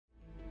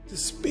The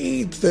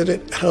speed that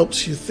it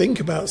helps you think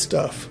about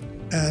stuff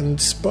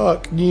and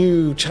spark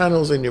new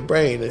channels in your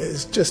brain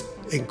is just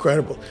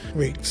incredible.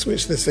 We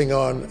switch this thing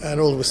on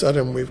and all of a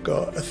sudden we've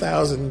got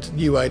 1,000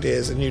 new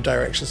ideas and new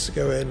directions to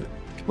go in.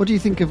 What do you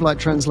think of like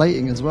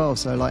translating as well?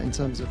 So like in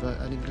terms of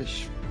an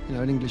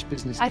English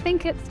business? I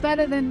think it's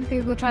better than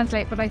Google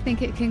Translate, but I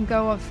think it can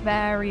go off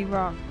very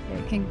wrong.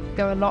 It can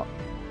go a lot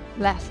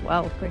less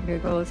well than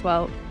Google as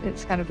well.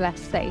 It's kind of less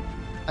safe.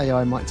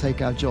 AI might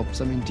take our jobs.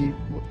 I mean,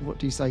 what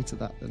do you say to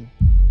that then?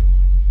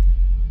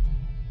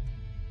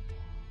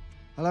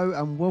 Hello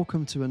and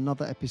welcome to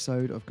another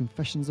episode of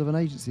Confessions of an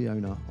Agency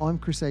Owner. I'm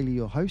Chris Ailey,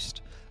 your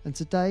host, and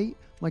today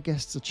my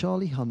guests are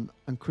Charli Hunt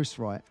and Chris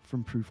Wright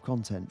from Proof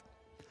Content.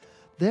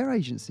 Their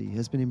agency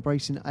has been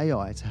embracing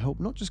AI to help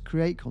not just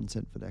create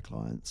content for their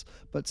clients,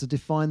 but to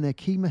define their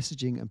key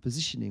messaging and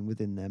positioning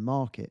within their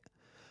market.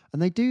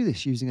 And they do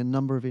this using a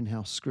number of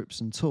in-house scripts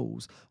and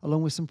tools,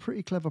 along with some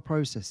pretty clever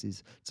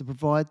processes to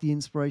provide the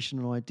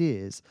inspirational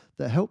ideas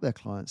that help their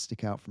clients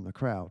stick out from the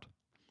crowd.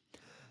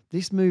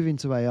 This move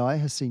into AI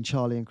has seen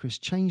Charli and Chris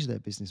change their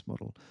business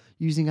model,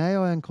 using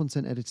AI and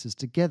content editors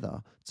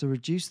together to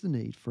reduce the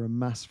need for a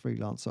mass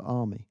freelancer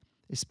army,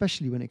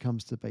 especially when it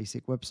comes to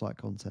basic website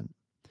content.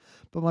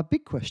 But my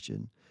big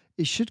question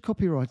is, should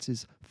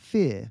copywriters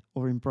fear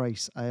or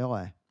embrace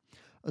AI?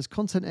 As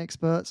content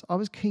experts, I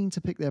was keen to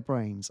pick their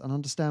brains and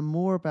understand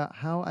more about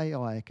how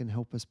AI can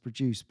help us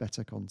produce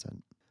better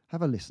content.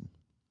 Have a listen.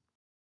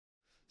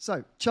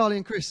 So, Charli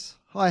and Chris,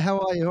 hi, how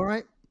are you? All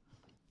right?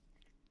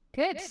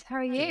 Good. How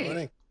are you? Good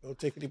morning. We'll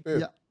take it boo.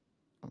 Yeah,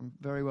 I'm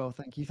very well,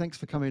 thank you. Thanks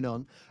for coming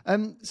on.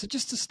 So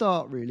just to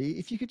start, really,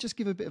 if you could just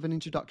give a bit of an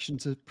introduction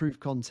to Proof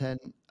Content,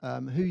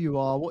 who you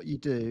are, what you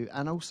do,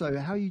 and also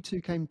how you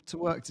two came to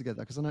work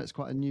together, because I know it's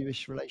quite a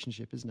newish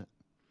relationship, isn't it?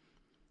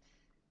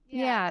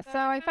 Yeah, so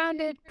I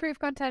founded Proof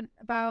Content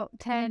about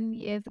 10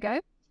 years ago.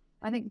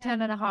 I think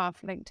 10 and a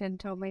half, LinkedIn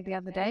told me the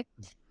other day.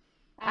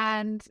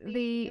 And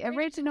the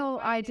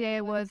original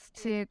idea was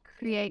to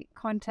create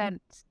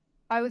content.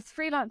 I was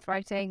freelance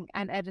writing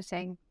and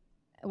editing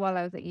while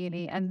I was at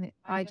uni, and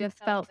I just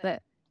felt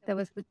that there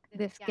was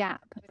this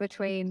gap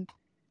between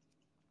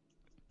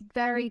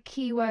very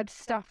keyword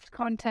stuffed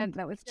content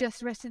that was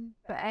just written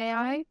for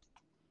AI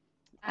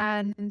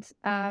and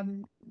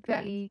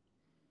very,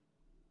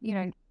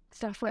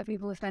 stuff where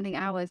people were spending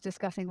hours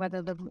discussing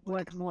whether the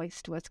word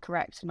moist was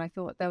correct. And I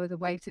thought there was a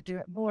way to do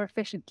it more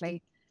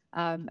efficiently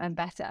and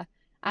better.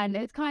 And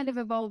it's kind of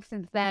evolved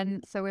since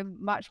then. So we're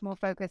much more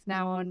focused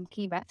now on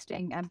key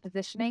messaging and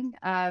positioning.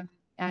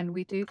 And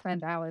we do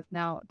spend hours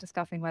now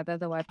discussing whether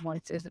the word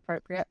moist is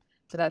appropriate.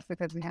 So that's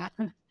because we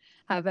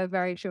have a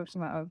very short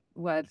amount of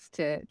words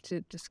to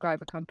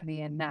describe a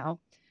company in now.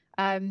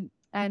 And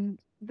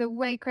the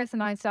way Chris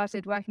and I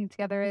started working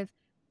together is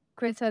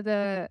Chris has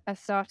a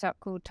startup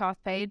called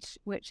TaskPage,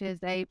 which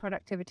is a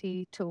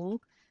productivity tool.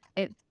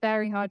 It's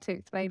very hard to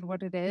explain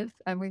what it is,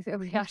 and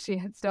we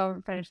actually still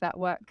haven't finished that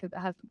work because it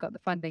hasn't got the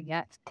funding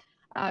yet.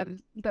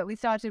 But we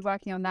started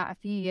working on that a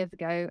few years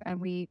ago, and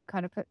we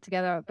kind of put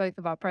together both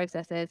of our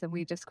processes, and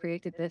we just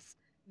created this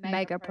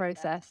mega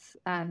process.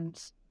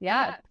 And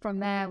yeah, from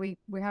there we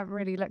haven't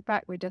really looked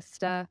back. We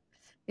just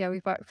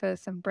we've worked for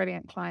some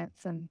brilliant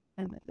clients, and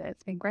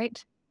it's been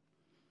great.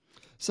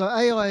 So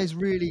AI is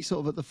really sort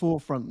of at the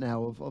forefront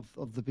now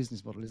of the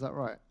business model. Is that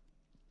right?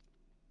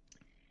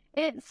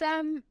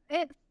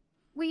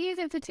 We use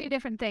it for two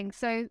different things.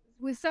 So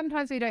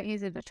sometimes we don't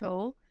use it at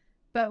all,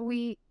 but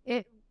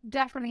it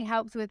definitely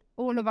helps with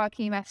all of our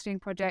key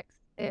messaging projects.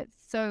 It's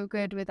so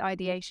good with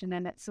ideation,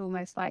 and it's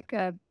almost like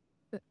an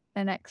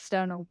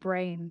external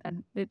brain,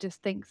 and it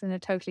just thinks in a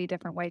totally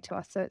different way to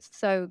us. So it's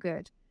so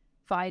good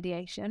for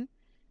ideation.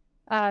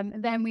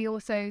 Then we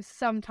also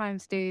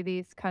sometimes do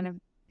these kind of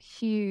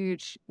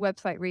huge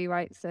website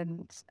rewrites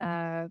and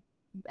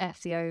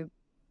SEO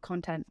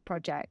content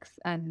projects,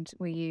 and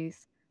we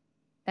use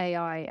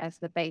AI as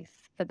the base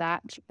for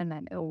that, and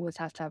then it always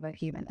has to have a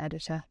human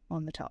editor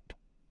on the top.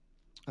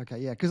 Okay,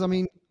 yeah, because I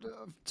mean,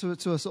 to a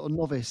sort of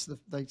novice,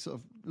 they sort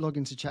of log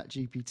into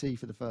ChatGPT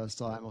for the first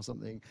time or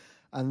something,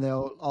 and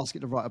they'll ask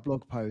it to write a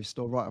blog post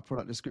or write a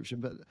product description,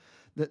 but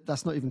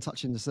that's not even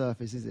touching the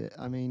surface, is it?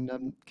 I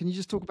mean, can you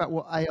just talk about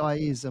what AI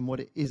is and what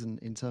it isn't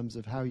in terms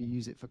of how you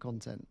use it for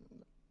content?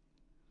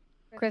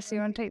 Chris, you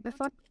want to take this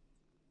one?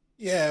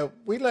 Yeah,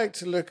 we like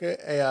to look at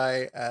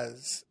AI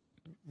as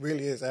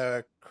really as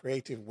our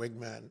creative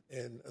wingman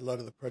in a lot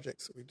of the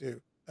projects that we do.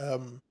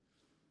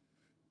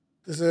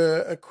 There's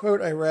a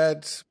quote I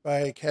read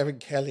by Kevin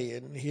Kelly,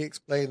 and he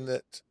explained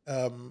that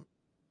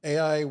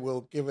AI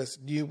will give us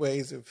new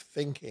ways of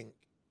thinking.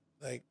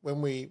 Like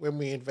when we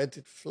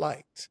invented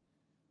flight,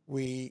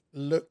 we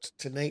looked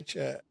to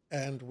nature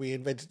and we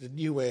invented a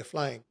new way of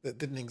flying that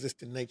didn't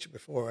exist in nature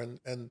before.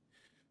 And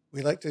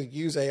we like to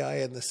use AI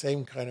in the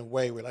same kind of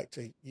way. We like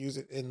to use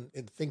it in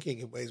thinking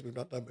in ways we've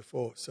not done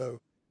before. So,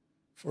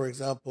 for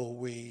example,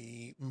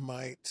 we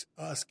might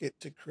ask it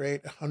to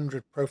create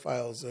 100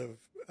 profiles of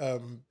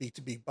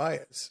B2B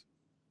buyers.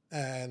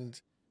 And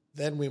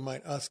then we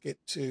might ask it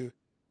to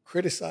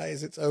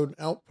criticize its own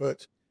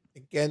output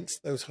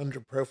against those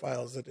 100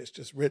 profiles that it's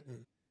just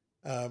written,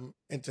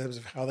 in terms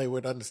of how they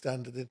would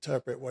understand and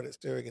interpret what it's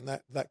doing and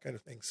that kind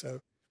of thing.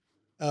 So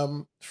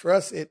for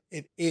us, it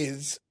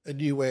is a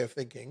new way of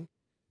thinking.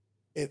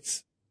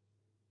 It's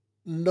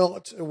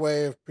not a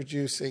way of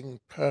producing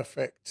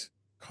perfect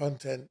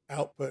content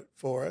output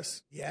for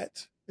us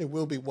yet. It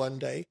will be one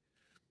day.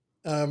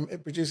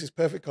 It produces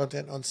perfect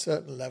content on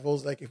certain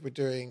levels, like if we're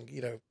doing,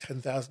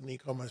 10,000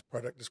 e-commerce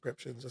product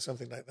descriptions or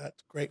something like that.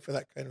 It's great for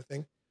that kind of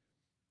thing.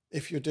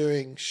 If you're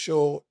doing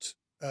short,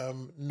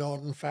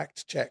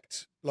 non-fact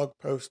checked blog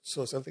posts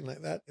or something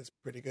like that, it's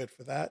pretty good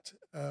for that.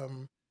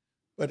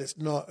 But it's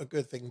not a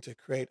good thing to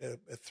create a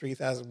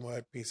 3,000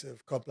 word piece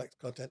of complex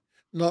content,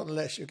 not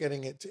unless you're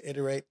getting it to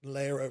iterate and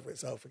layer over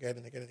itself again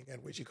and again and again,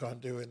 which you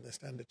can't do in the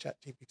standard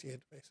ChatGPT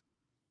interface.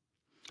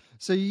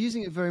 So you're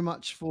using it very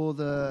much for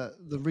the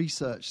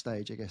research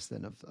stage, I guess,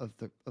 then of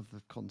the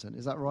content.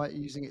 Is that right?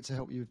 You're using it to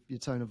help you with your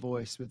tone of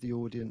voice, with the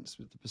audience,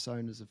 with the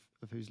personas of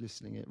who's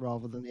listening it,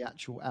 rather than the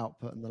actual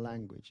output and the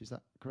language. Is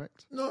that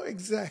correct? Not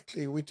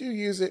exactly. We do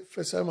use it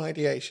for some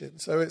ideation.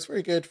 So it's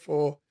very good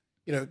for,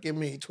 give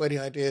me 20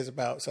 ideas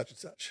about such and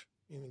such.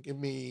 Give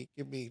me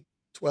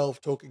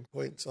 12 talking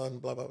points on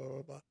blah, blah, blah,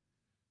 blah, blah.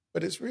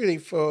 But it's really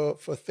for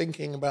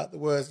thinking about the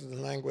words and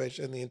the language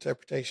and the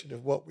interpretation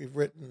of what we've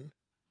written,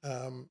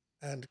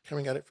 and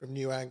coming at it from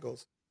new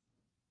angles.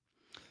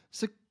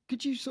 So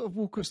could you sort of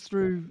walk us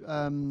through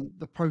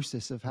the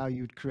process of how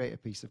you would create a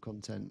piece of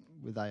content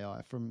with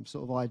AI, from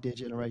sort of idea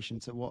generation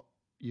to what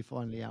you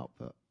finally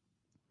output?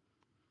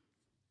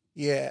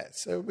 Yeah,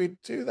 so we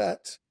do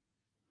that.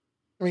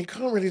 I mean, you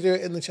can't really do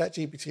it in the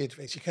ChatGPT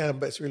interface. You can,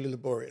 but it's really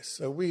laborious.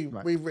 So we've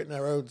written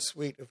our own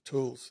suite of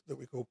tools that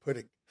we call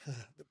Pudding.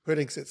 The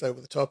Pudding sits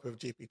over the top of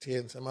GPT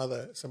and some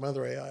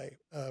other AI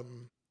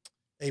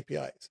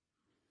APIs.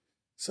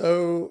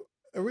 So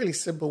a really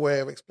simple way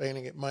of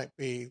explaining it might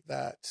be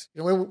that,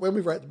 when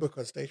we write the book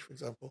on stage, for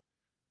example,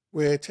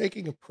 we're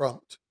taking a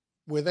prompt.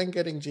 We're then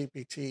getting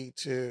GPT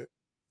to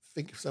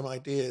think of some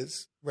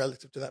ideas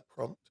relative to that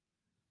prompt.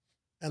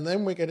 And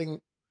then we're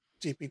getting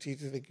GPT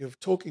to think of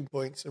talking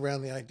points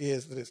around the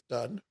ideas that it's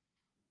done,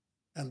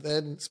 and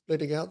then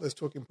splitting out those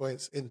talking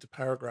points into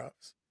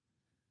paragraphs.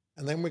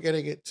 And then we're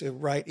getting it to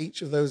write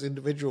each of those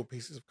individual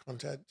pieces of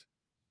content.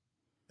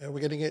 We're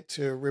getting it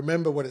to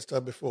remember what it's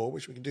done before,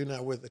 which we can do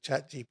now with the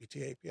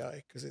ChatGPT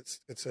API, because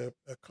it's a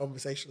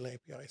conversational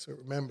API, so it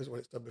remembers what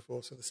it's done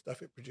before, so the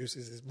stuff it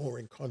produces is more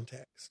in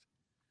context.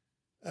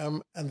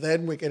 And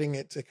then we're getting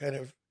it to kind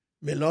of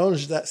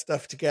melange that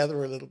stuff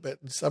together a little bit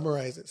and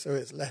summarize it so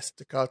it's less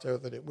staccato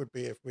than it would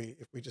be if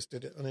we just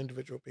did it on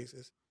individual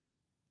pieces.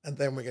 And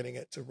then we're getting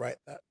it to write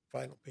that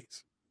final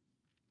piece.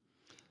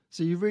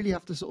 So you really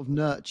have to sort of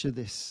nurture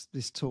this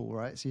tool,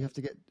 right? So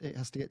it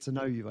has to get to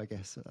know you, I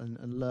guess,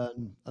 and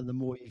learn. And the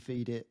more you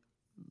feed it,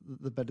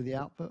 the better the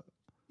output.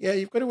 Yeah,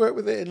 you've got to work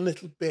with it in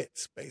little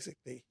bits,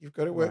 basically. You've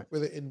got to work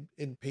with it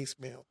in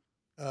piecemeal,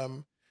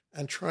 and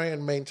try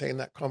and maintain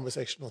that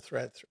conversational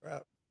thread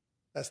throughout.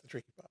 That's the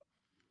tricky part.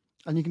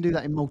 And you can do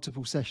that in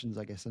multiple sessions,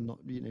 I guess, and not,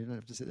 you don't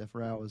have to sit there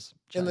for hours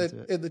in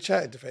the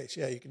chat interface.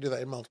 Yeah, you can do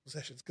that in multiple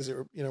sessions, because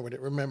when it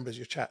remembers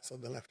your chats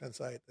on the left hand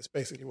side, that's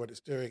basically what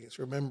it's doing. It's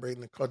remembering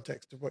the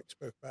context of what you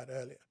spoke about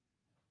earlier,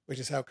 which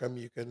is how come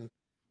you can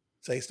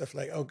say stuff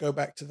like, "Oh, go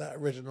back to that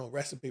original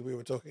recipe we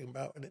were talking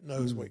about," and it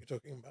knows what you're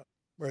talking about.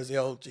 Whereas the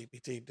old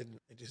GPT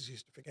didn't; it just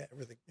used to forget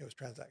everything. It was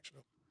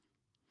transactional.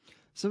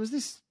 So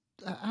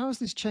how has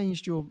this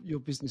changed your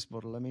business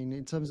model? I mean,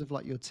 in terms of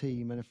like your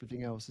team and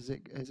everything else, has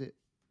it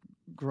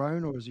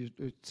grown, or has your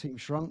team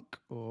shrunk,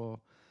 or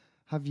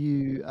have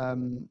you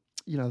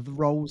the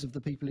roles of the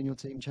people in your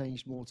team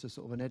changed more to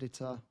sort of an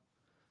editor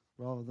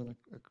rather than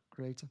a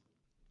creator?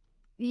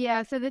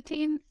 Yeah, so the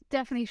team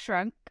definitely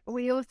shrunk.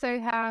 We also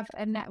have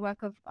a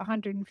network of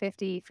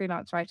 150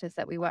 freelance writers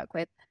that we work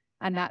with,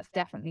 and that's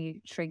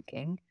definitely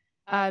shrinking.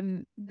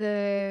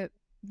 The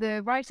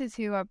writers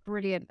who are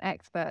brilliant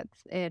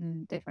experts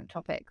in different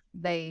topics,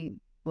 they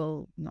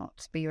will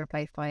not be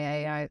replaced by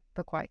AI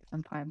for quite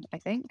some time, I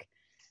think.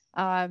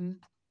 But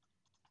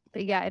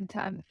yeah, in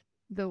terms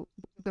of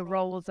the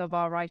roles of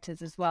our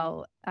writers as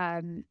well,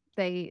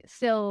 they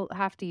still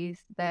have to use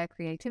their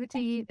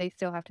creativity. They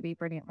still have to be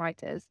brilliant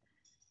writers,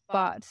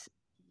 but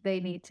they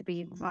need to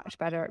be much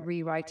better at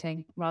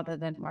rewriting rather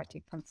than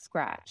writing from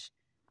scratch.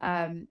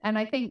 And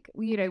I think,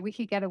 we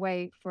could get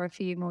away for a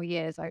few more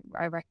years. I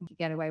reckon we could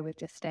get away with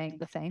just staying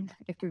the same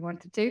if we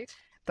wanted to.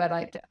 But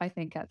I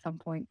think at some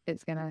point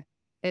it's gonna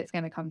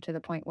come to the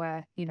point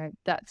where,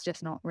 that's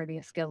just not really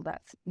a skill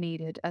that's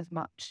needed as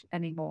much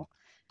anymore.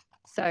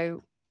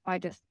 So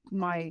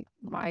my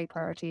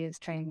priority is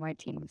training my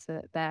team so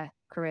that their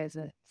careers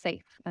are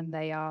safe and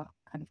they are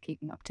kind of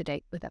keeping up to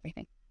date with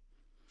everything.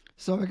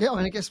 So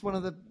I guess one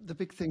of the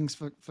big things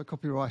for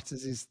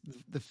copywriters is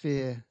the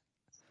fear,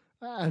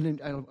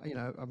 and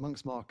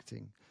amongst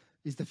marketing,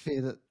 is the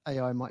fear that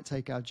AI might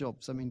take our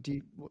jobs. I mean,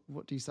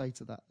 what do you say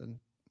to that then?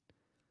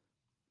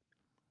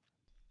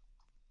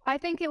 I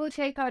think it will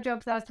take our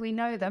jobs as we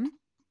know them,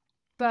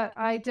 but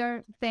I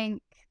don't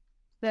think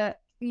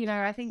that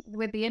I think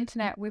with the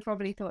internet, we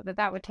probably thought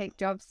that would take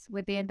jobs.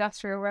 With the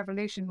Industrial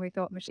Revolution, we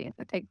thought machines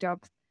would take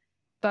jobs,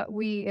 but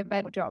we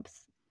invent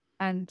jobs,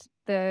 and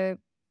the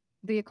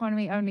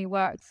economy only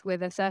works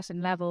with a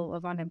certain level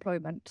of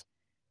unemployment.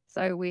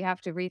 So we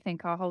have to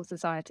rethink our whole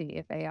society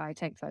if AI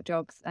takes our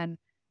jobs. And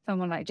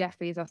someone like Jeff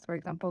Bezos, for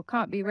example,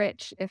 can't be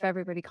rich if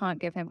everybody can't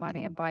give him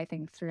money and buy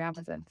things through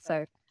Amazon.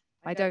 So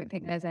I don't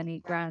think there's any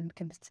grand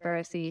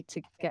conspiracy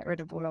to get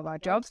rid of all of our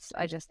jobs.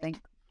 I just think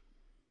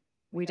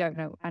we don't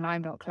know. And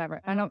I'm not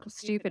clever. I'm not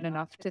stupid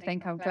enough to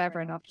think I'm clever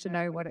enough to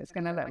know what it's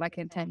going to look like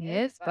in 10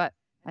 years. But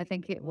I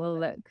think it will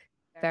look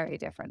very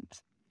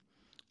different.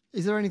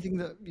 Is there anything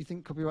that you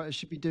think copywriters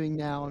should be doing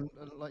now, and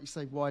like you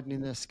say,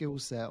 widening their skill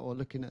set or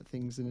looking at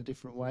things in a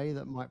different way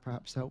that might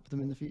perhaps help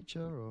them in the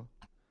future? Or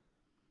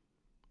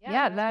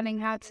learning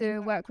how to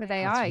work with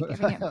AI,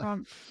 giving it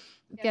prompts,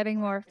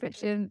 getting more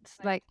efficient,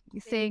 like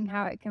seeing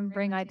how it can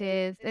bring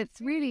ideas. It's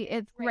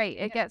great.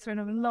 It gets rid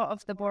of a lot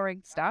of the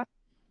boring stuff.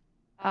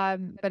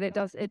 But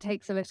it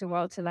takes a little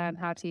while to learn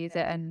how to use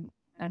it and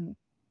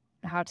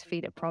how to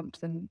feed it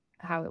prompts and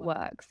how it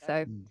works.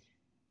 So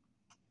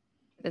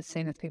as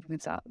soon as people can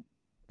start,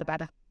 the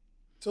better.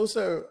 It's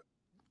also,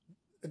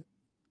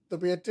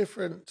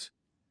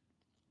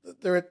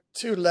 there are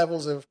two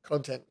levels of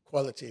content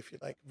quality, if you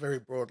like, very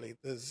broadly.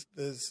 There's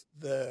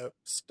the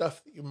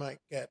stuff that you might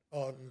get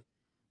on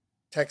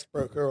Text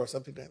Broker or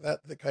something like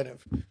that, the kind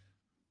of,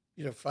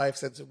 5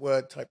 cents a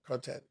word type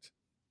content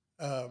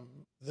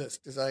that's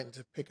designed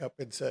to pick up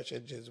in search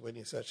engines when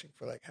you're searching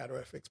for, like, how do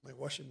I fix my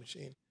washing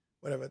machine,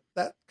 whatever.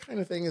 That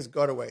kind of thing has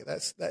got away.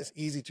 That's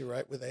easy to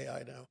write with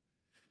AI now.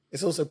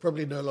 It's also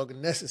probably no longer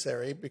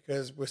necessary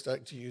because we're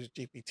starting to use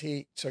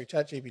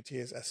ChatGPT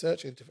as a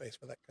search interface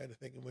for that kind of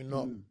thing, and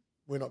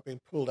we're not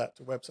being pulled out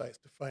to websites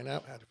to find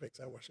out how to fix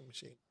our washing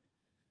machine.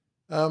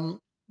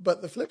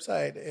 But the flip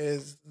side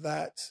is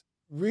that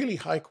really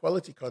high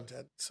quality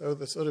content, so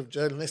the sort of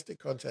journalistic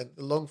content,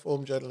 the long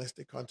form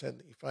journalistic content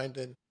that you find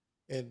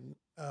in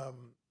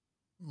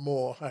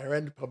more higher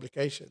end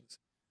publications,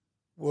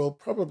 will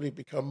probably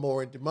become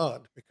more in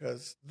demand,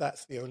 because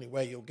that's the only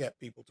way you'll get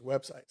people to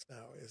websites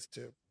now, is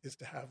to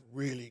have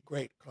really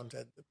great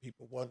content that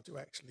people want to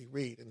actually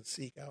read and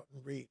seek out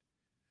and read.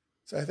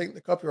 So I think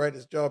the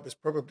copywriter's job has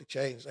probably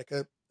changed. Like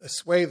a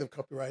swathe of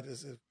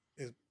copywriters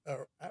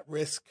are at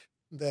risk.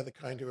 They're the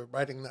kind who are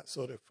writing that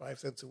sort of 5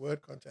 cents a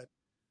word content.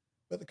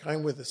 But the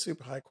kind with the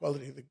super high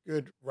quality, the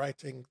good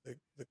writing,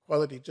 the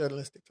quality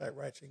journalistic type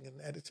writing and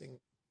editing,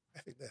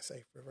 I think they're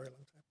safe for a very long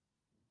time.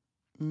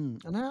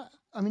 And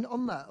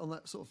on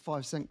that sort of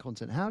 5 cent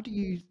content, how do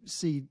you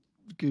see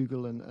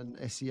Google and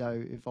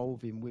SEO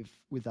evolving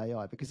with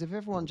AI? Because if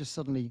everyone just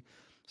suddenly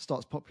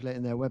starts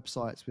populating their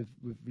websites with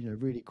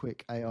really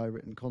quick AI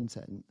written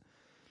content,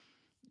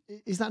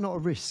 is that not a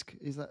risk?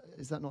 Is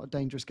that not a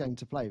dangerous game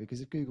to play? Because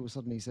if Google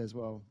suddenly says,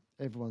 well,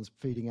 everyone's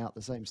feeding out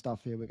the same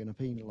stuff here, we're going to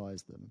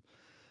penalize them.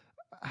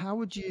 How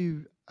would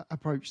you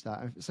approach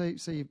that?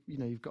 Say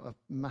you've got a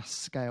mass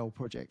scale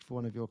project for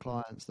one of your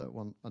clients that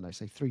want,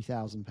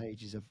 3,000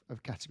 pages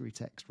of category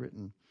text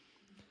written.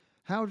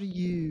 How do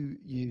you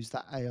use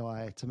that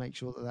AI to make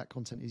sure that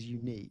content is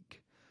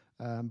unique,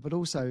 but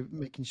also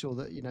making sure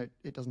that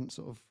it doesn't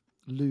sort of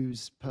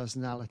lose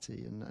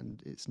personality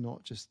and it's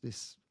not just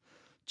this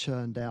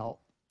churned out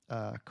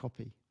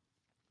copy?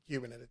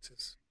 Human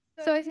editors.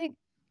 So I think,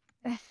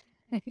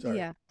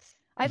 yeah.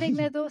 I think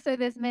there's also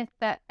this myth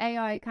that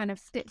AI kind of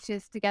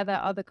stitches together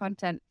other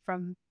content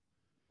from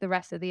the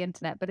rest of the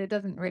internet, but it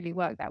doesn't really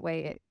work that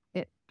way.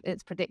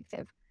 It's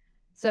predictive.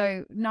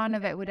 So none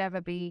of it would ever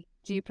be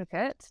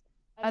duplicate.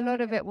 A lot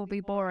of it will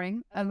be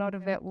boring. A lot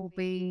of it will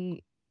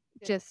be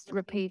just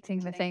repeating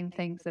the same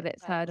things that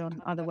it's heard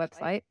on other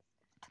websites,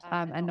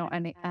 and not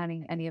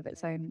adding any of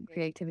its own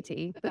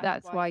creativity. But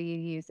that's why you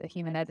use a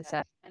human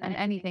editor. And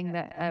anything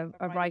that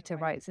a writer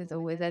writes is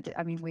always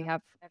we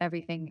have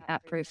everything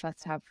at Proof has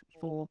to have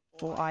four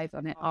eyes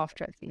on it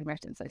after it's been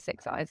written, so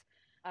 6 eyes.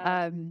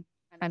 And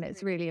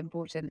it's really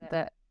important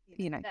that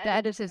the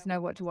editors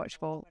know what to watch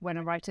for when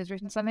a writer's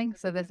written something.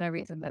 So there's no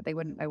reason that they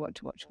wouldn't know what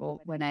to watch for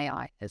when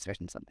AI has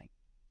written something.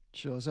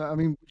 Sure. So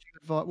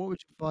what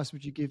advice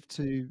would you give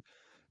to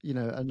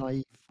a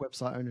naive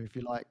website owner, if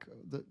you like,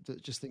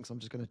 that just thinks, I'm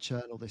just going to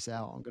churn all this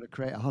out. I'm going to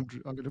create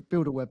 100. I'm going to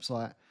build a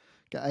website,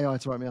 get AI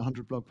to write me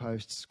 100 blog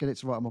posts, get it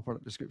to write on my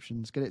product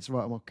descriptions, get it to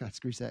write on my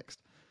category text.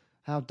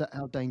 How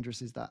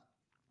dangerous is that?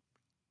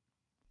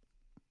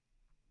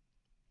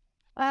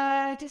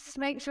 Just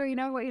make sure you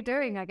know what you're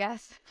doing, I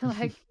guess.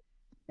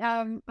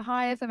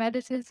 Hire some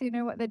editors who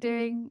know what they're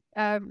doing.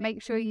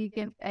 Make sure you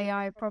give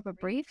AI a proper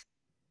brief.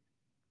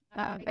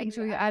 Make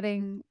sure you're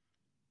adding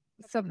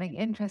something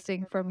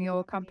interesting from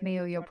your company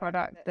or your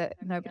product that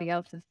nobody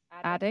else is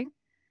adding.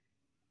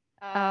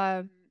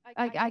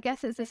 I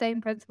guess it's the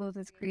same principles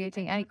as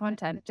creating any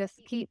content.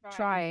 Just keep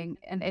trying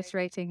and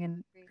iterating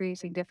and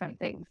creating different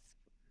things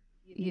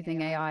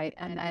using AI,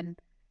 and then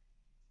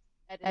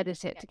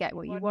edit it to get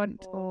what you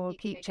want, or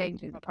keep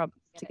changing the prompt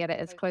to get it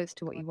as close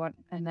to what you want,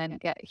 and then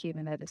get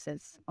human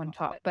editors on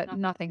top. But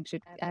nothing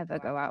should ever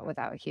go out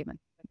without a human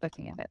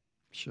looking at it.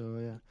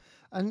 Sure, yeah.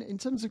 And in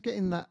terms of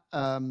getting that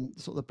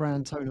sort of the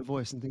brand tone of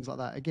voice and things like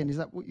that, again, is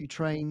that what you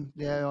train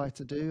the AI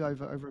to do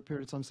over a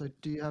period of time? So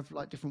do you have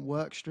like different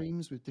work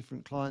streams with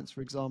different clients,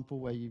 for example,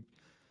 where you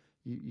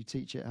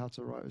teach it how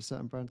to write with a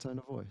certain brand tone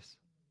of voice?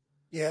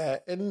 Yeah,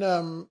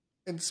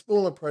 in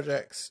smaller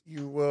projects,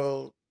 you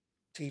will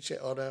teach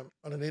it on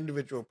an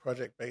individual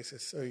project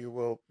basis. So you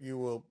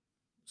will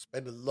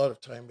spend a lot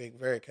of time being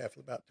very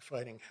careful about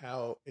defining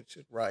how it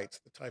should write,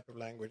 the type of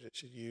language it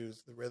should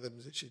use, the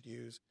rhythms it should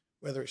use,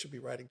 whether it should be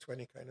writing to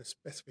any kind of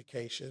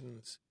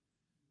specifications,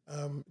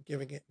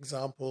 giving it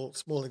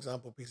small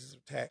example pieces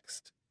of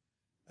text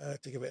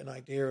to give it an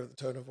idea of the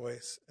tone of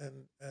voice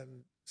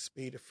and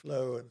speed of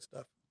flow and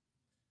stuff.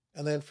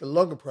 And then for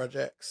longer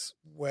projects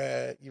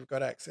where you've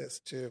got access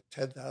to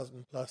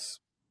 10,000 plus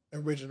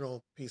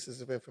original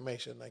pieces of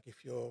information, like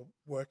if you're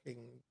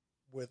working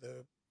with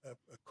a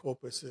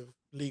corpus of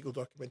legal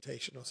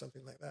documentation or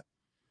something like that,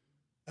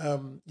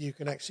 you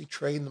can actually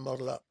train the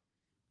model up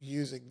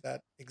using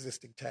that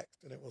existing text,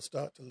 and it will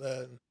start to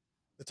learn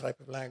the type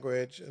of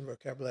language and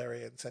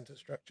vocabulary and sentence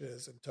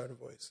structures and tone of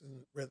voice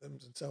and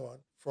rhythms and so on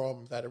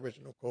from that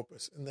original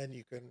corpus. And then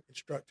you can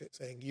instruct it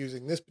saying,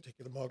 using this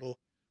particular model,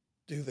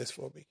 do this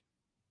for me.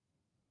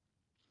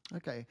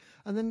 Okay.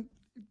 And then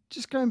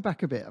just going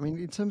back a bit, I mean,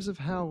 in terms of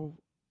how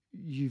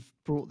you've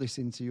brought this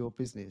into your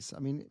business, I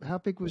mean, how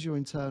big was your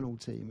internal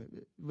team?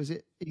 Was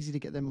it easy to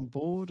get them on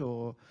board,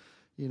 or,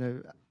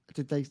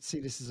 did they see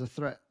this as a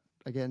threat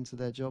again to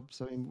their jobs?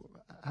 I mean,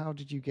 how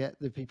did you get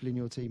the people in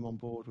your team on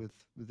board with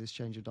this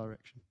change of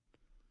direction?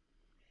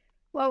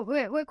 Well,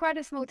 we're quite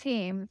a small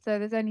team, so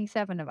there's only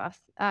 7 of us.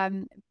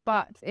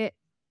 But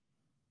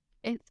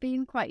it's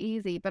been quite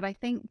easy. But I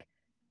think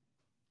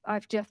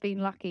I've just been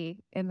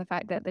lucky in the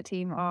fact that the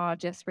team are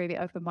just really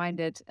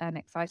open-minded and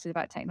excited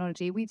about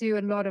technology. We do a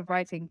lot of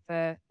writing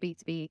for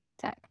B2B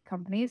tech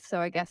companies,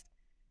 so I guess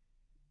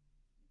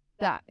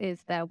that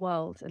is their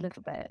world a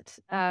little bit.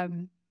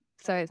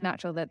 So it's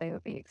natural that they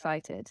would be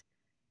excited.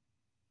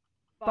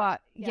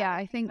 But yeah,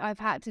 I think I've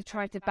had to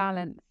try to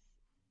balance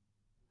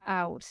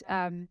out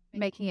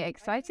making it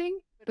exciting,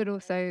 but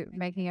also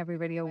making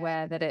everybody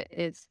aware that it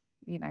is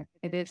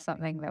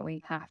something that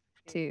we have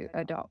to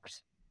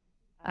adopt.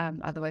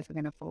 Otherwise we're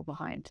going to fall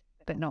behind,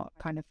 but not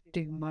kind of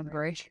doom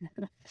mongering.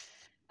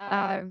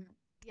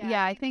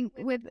 Yeah, I think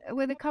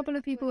with a couple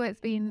of people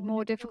it's been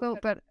more difficult,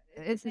 but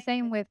it's the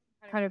same with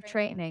kind of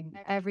training.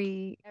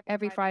 Every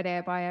Friday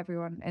I buy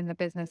everyone in the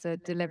business a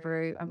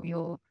Deliveroo, and we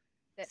all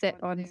sit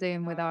on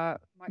Zoom with our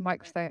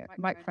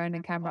microphone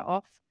and camera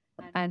off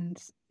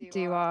and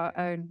do our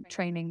own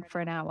training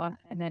for an hour,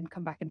 and then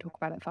come back and talk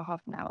about it for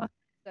half an hour.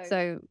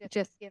 So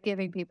just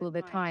giving people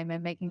the time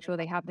and making sure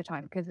they have the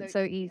time, because it's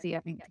so easy,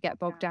 I think, to get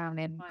bogged down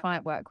in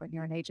client work when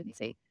you're an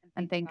agency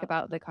and think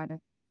about the kind of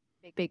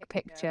big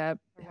picture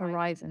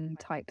horizon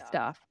type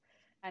stuff.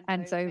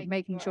 And so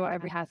making sure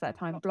everybody has that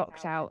time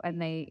blocked out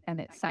and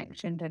it's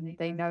sanctioned and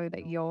they know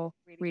that you're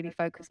really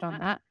focused on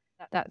that.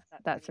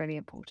 That's really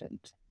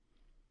important.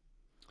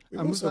 We've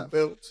also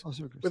built,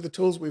 with the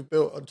tools we've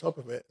built on top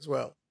of it as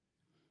well,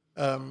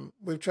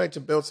 we've tried to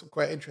build some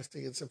quite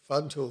interesting and some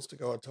fun tools to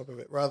go on top of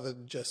it, rather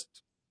than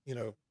just,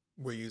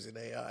 we're using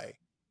AI.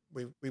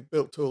 We've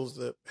built tools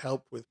that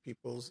help with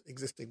people's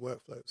existing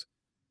workflows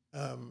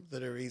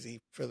that are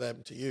easy for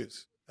them to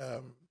use.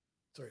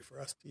 For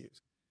us to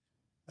use.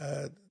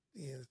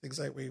 Things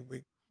like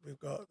we've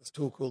got this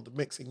tool called the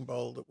mixing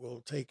bowl that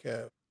will take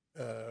a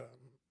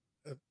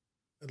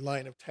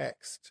line of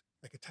text,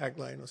 like a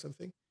tagline or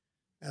something,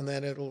 and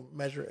then it'll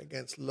measure it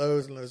against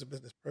loads and loads of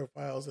business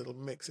profiles. It'll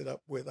mix it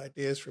up with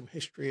ideas from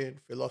history and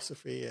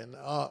philosophy and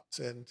art,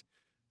 and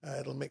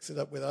it'll mix it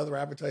up with other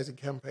advertising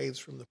campaigns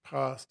from the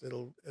past.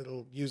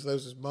 It'll use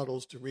those as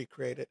models to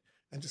recreate it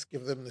and just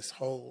give them this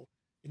whole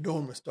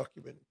enormous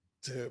document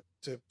to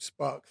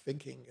spark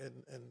thinking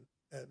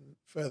and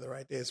further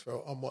ideas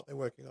on what they're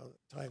working on at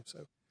the time.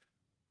 So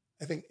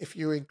I think if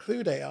you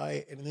include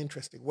AI in an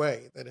interesting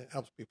way, then it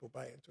helps people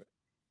buy into it.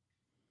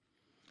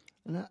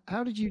 And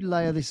how did you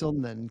layer this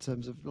on then, in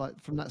terms of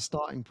like from that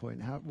starting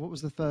point? What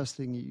was the first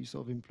thing you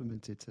sort of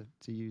implemented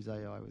to use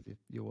AI with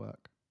your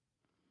work?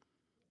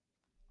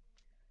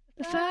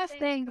 The first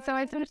thing, so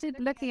I started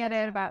looking at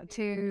it about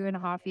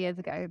 2.5 years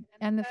ago,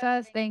 and the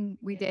first thing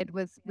we did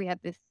was we had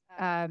this,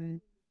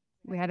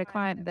 we had a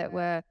client that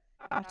were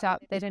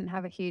startup. They didn't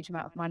have a huge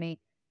amount of money.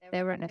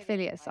 They were an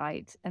affiliate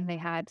site, and they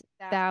had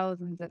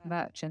thousands of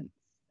merchants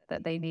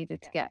that they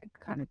needed to get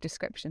kind of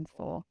descriptions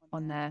for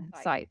on their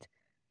site.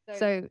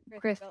 So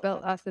Chris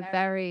built us a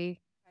very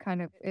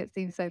kind of, it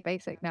seems so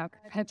basic now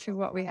compared to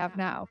what we have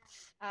now.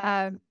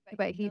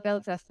 But he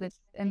built us this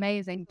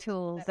amazing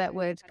tool that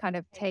would kind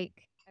of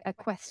take a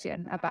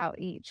question about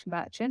each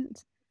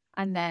merchant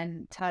and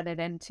then turn it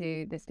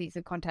into this piece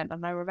of content.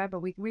 And I remember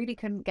we really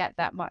couldn't get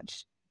that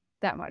much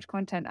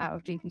content out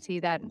of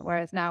GPT then,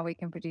 whereas now we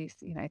can produce,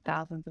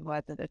 thousands of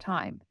words at a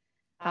time.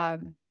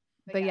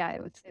 But yeah,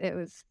 it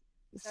was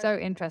so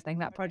interesting,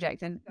 that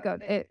project, and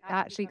it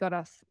actually got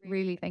us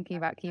really thinking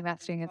about key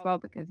messaging as well,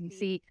 because you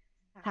see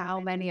how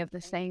many of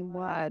the same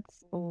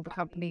words all the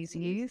companies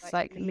use,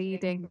 like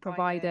leading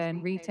provider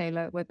and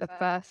retailer were the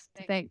first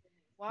to think,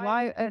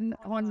 why an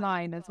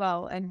online as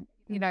well? And,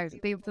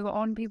 they were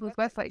on people's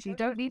websites. You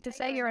don't need to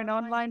say you're an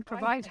online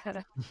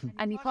provider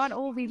and you can't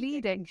all be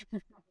leading.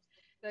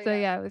 So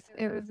yeah,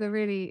 it was a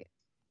really,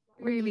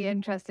 really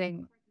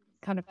interesting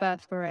kind of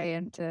first foray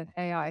into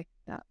AI.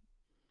 Yeah.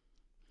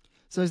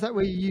 So is that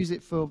where you use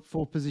it for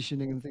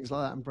positioning and things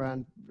like that and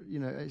brand?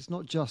 It's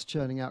not just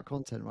churning out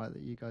content, right,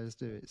 that you guys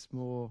do. It's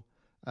more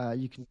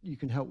you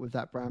can help with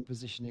that brand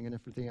positioning and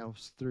everything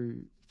else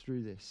through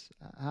this.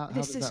 How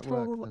does that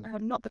work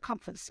then? Not the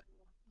conference.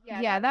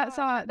 Yeah, that's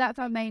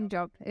our main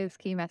job, is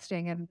key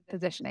messaging and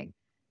positioning.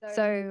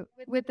 So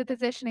with the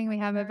positioning, we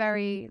have a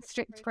very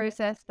strict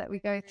process that we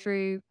go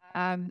through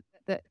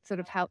that sort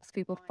of helps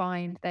people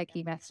find their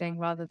key messaging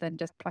rather than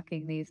just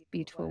plucking these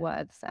beautiful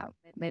words out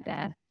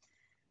midair.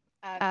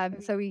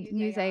 So we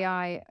use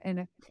AI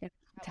to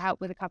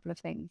help with a couple of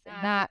things,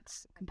 and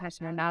that's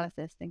competitor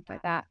analysis, things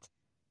like that.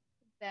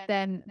 But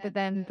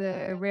then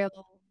the real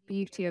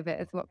beauty of it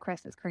is what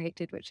Chris has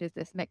created, which is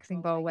this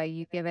mixing bowl where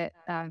you give it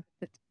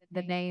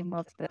the name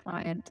of the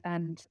client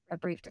and a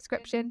brief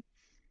description,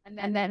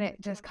 and then it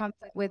just comes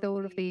with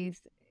all of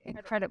these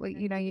incredible,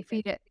 you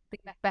feed it the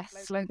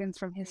best slogans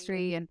from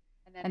history, and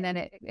then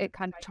it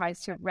kind of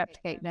tries to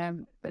replicate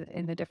them but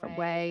in a different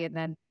way, and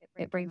then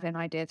it brings in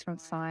ideas from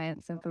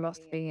science and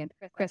philosophy. And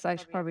Chris, I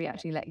should probably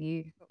actually let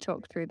you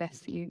talk through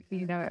this. You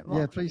know it more.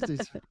 Yeah, please do.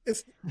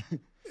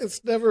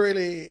 It's never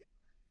really.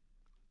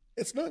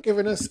 It's not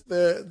given us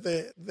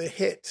the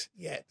hit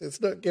yet.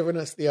 It's not given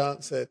us the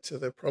answer to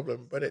the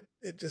problem, but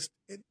it's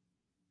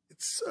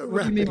so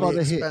What do you rapidly mean by the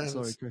expands.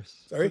 hit? Sorry, Chris.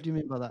 Sorry? What do you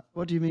mean by that?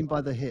 What do you mean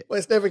by the hit? Well,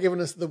 it's never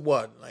given us the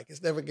one. Like,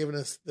 it's never given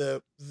us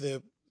the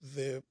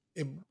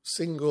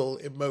single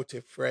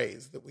emotive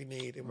phrase that we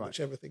need in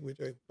whichever thing we're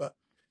doing. But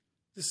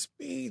the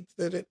speed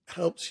that it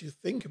helps you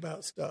think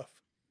about stuff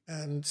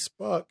and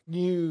spark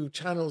new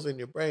channels in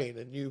your brain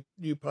and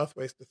new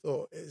pathways to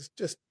thought is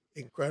just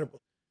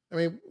incredible. I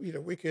mean,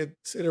 we could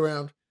sit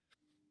around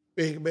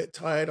being a bit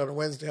tired on a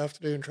Wednesday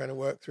afternoon trying to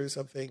work through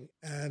something,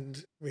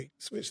 and we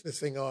switch this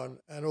thing on,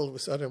 and all of a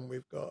sudden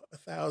we've got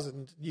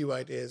 1,000 new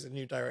ideas and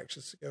new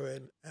directions to go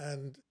in,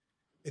 and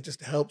it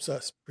just helps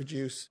us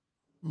produce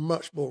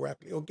much more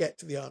rapidly, or get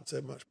to the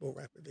answer much more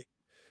rapidly.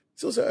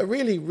 It's also a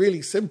really,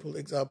 really simple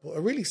example, a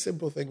really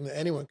simple thing that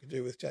anyone can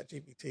do with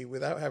ChatGPT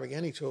without having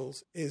any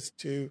tools is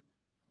to,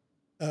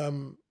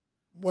 one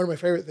of my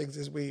favorite things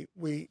is we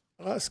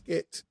ask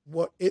it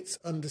what its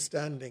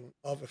understanding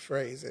of a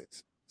phrase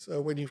is.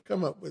 So when you've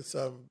come up with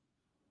some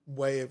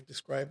way of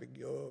describing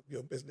your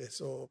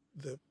business or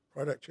the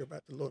product you're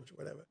about to launch or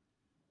whatever,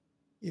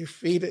 you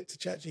feed it to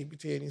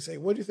ChatGPT and you say,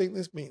 what do you think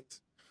this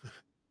means?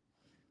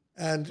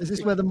 And is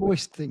this where the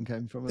moist thing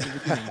came from at the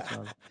beginning,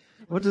 Charlie?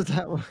 What does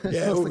that?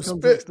 Yeah, what's the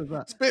context of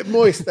that? It's a bit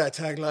moist, that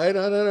tagline.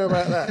 I don't know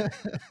about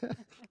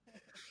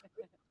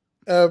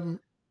that.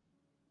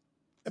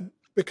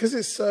 Because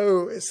it's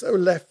so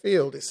left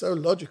field, it's so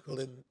logical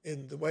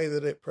in the way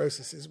that it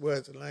processes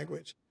words and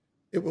language,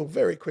 it will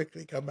very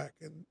quickly come back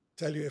and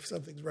tell you if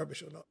something's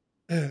rubbish or not.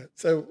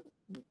 So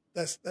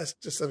that's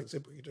just something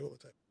simple you do all the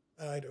time.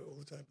 And I do it all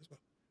the time as well.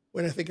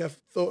 When I think I've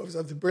thought of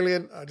something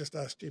brilliant, I just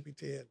ask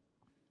GPT and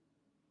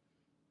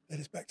then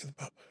it's back to the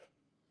pub.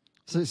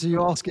 So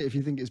you ask it if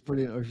you think it's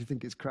brilliant or if you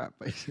think it's crap,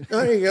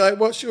 basically. Like,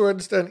 what's your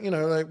understanding?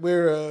 Like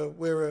we're a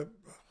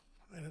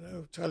I don't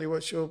know, Charlie,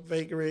 what's your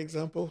vagary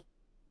example?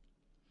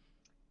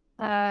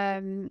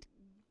 Website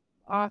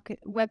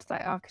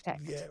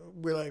architect. Yeah,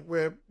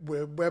 we're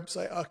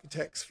website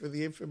architects for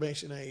the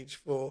information age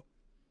for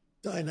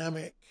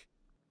dynamic,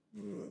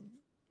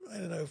 I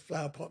don't know,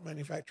 flower pot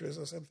manufacturers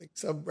or something,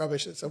 some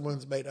rubbish that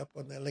someone's made up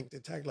on their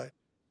LinkedIn tagline.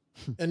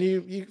 And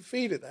you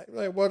feed it that,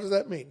 like, what does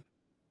that mean?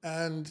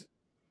 And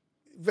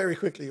very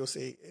quickly you'll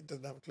see it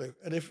doesn't have a clue.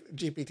 And if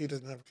GPT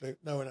doesn't have a clue,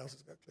 no one else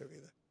has got a clue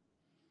either.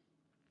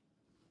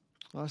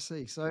 I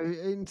see. So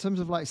in terms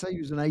of, like, say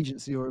you was an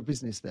agency or a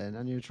business then,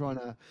 and you're trying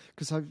to,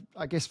 because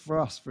I guess for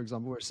us, for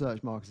example, we're a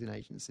search marketing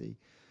agency,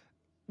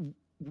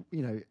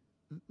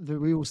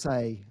 we all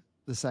say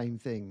the same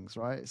things,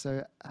 right?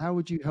 So how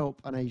would you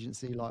help an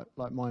agency like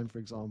mine, for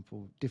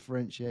example,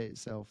 differentiate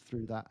itself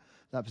through that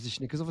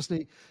positioning? Because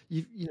obviously,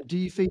 do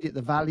you feed it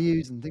the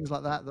values and things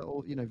like that? That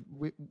all,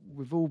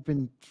 we've all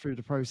been through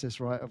the process,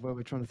 right, of where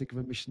we're trying to think of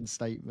a mission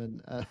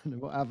statement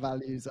and what our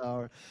values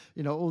are.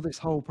 All this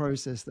whole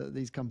process that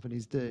these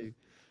companies do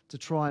to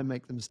try and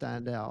make them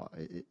stand out.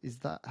 Is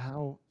that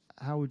how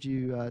would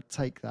you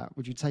take that?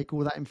 Would you take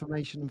all that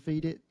information and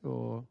feed it,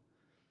 or?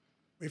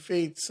 We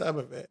feed some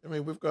of it. I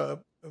mean, we've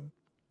got a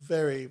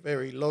very,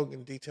 very long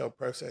and detailed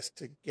process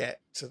to get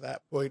to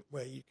that point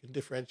where you can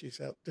differentiate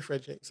yourself,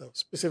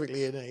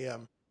 specifically in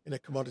a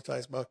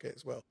commoditized market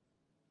as well.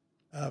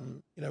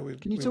 Can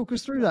you talk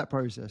us through that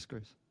process,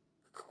 Chris?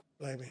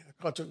 Blame me,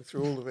 I can't talk you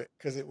through all of it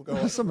because it will go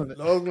on some of it.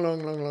 long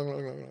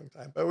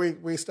time. But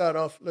we start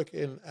off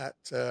looking at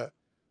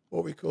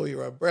what we call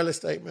your umbrella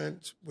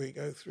statement. We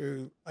go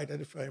through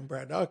identifying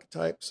brand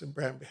archetypes and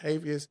brand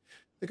behaviors.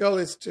 The goal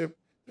is to,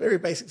 very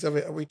basics of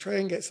it, are we try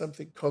and get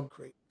something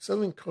concrete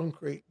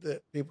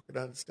that people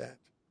can understand.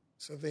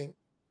 Something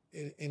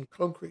in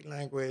concrete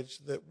language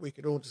that we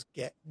can all just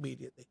get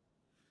immediately.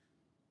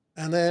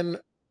 And then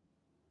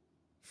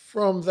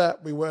from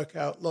that, we work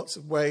out lots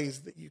of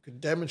ways that you can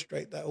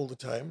demonstrate that all the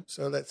time.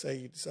 So let's say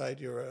you decide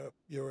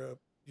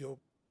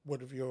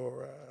one of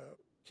your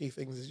key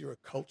things is you're a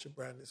culture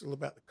brand. It's all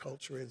about the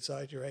culture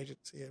inside your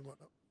agency and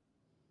whatnot.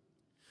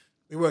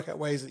 We work out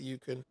ways that you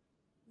can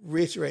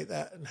reiterate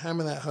that and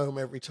hammer that home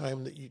every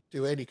time that you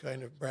do any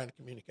kind of brand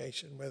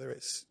communication, whether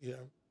it's,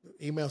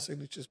 email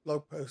signatures,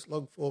 blog posts,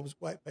 long forms,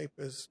 white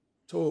papers,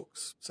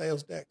 talks,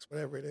 sales decks,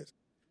 whatever it is.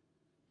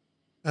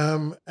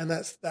 And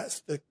that's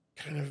the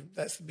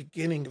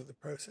beginning of the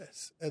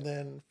process. And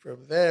then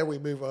from there, we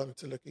move on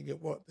to looking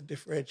at what the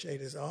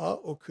differentiators are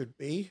or could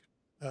be.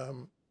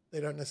 They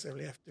don't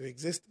necessarily have to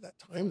exist at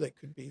that time. They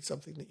could be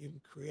something that you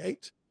can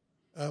create.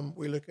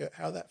 We look at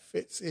how that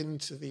fits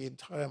into the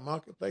entire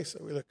marketplace. So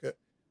we look at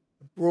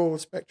the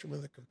broad spectrum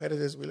of the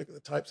competitors. We look at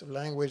the types of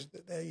language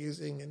that they're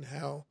using and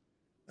how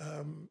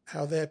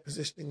they're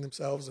positioning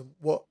themselves and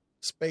what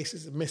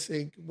spaces are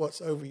missing, what's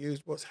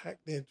overused, what's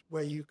hackneyed,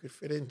 where you could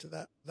fit into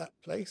that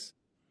place.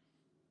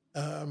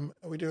 And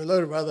we do a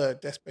load of other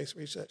desk-based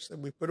research.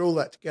 Then we put all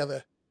that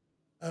together,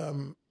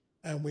 and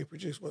we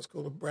produce what's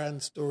called a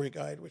brand story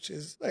guide, which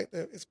is like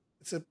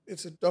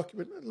it's a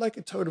document like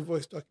a tone of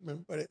voice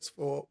document, but it's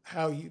for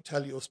how you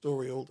tell your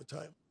story all the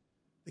time.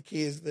 The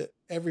key is that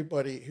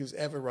everybody who's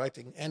ever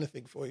writing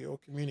anything for you or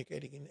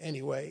communicating in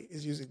any way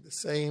is using the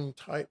same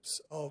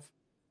types of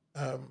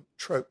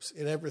tropes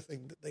in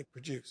everything that they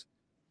produce.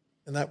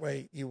 And that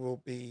way you will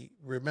be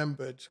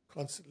remembered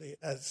constantly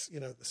as,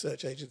 the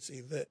search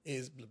agency that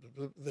is blah, blah,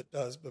 blah, that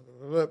does blah, blah,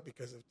 blah, blah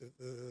because of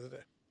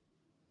the.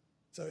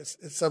 So it's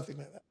something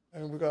like that. I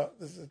mean,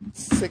 there's a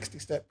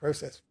 60-step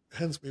process.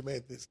 Hence, we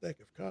made this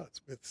deck of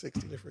cards with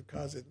 60 different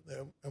cards in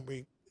there,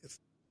 and it's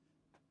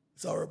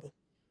horrible.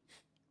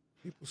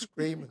 People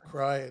scream and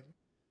cry and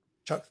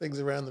chuck things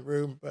around the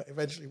room, but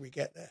eventually we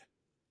get there.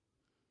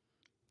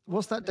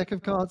 What's that deck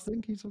of cards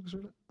thing? Can you talk us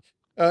through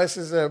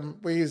it?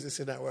 We use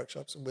this in our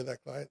workshops and with our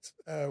clients.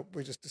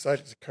 We just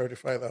decided to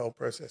codify the whole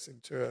process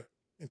into a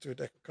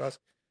deck of cards.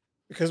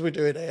 Because we're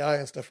doing AI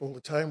and stuff all the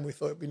time, we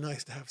thought it'd be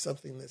nice to have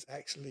something that's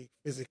actually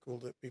physical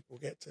that people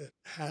get to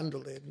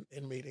handle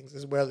in meetings,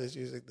 as well as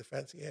using the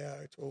fancy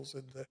AI tools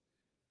and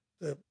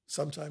the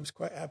sometimes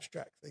quite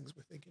abstract things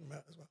we're thinking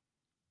about as well.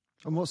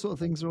 And what sort of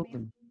things are on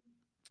them?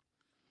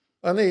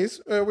 On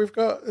these,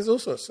 there's all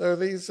sorts. So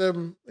these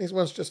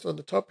ones just on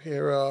the top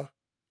here are,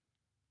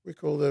 we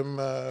call them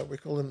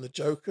the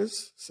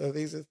jokers. So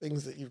these are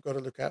things that you've got to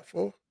look out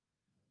for.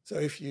 So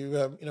if you,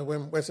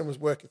 when someone's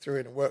working through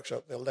in a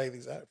workshop, they'll lay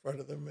these out in front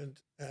of them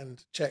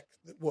and check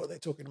that what they're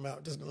talking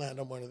about doesn't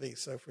land on one of these.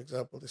 So, for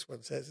example, this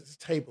one says it's a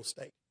table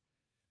stake.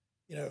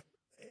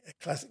 A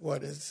classic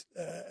one is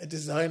a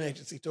design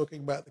agency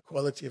talking about the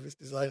quality of its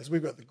designers.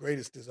 We've got the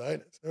greatest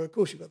designers. So, of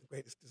course, you've got the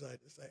greatest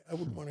designers. I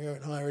wouldn't want to go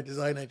and hire a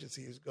design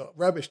agency who's got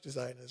rubbish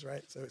designers,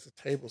 right? So it's a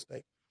table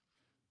stake.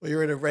 Or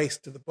you're in a race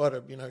to the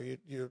bottom.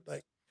 You're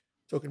like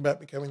talking about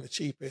becoming the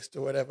cheapest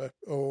or whatever,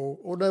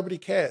 or nobody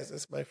cares.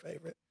 That's my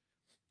favorite.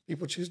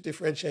 People choose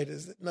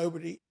differentiators that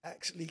nobody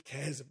actually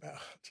cares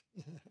about.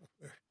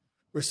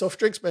 We're a soft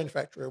drinks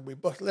manufacturer. We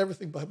bottle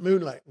everything by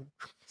moonlight.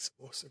 It's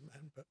awesome,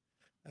 man, but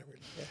I don't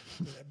really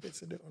care.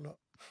 Bits in it or not.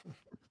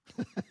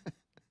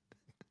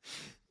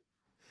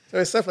 So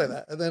it's stuff like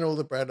that. And then all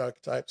the brand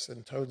archetypes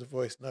and tones of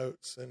voice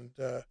notes and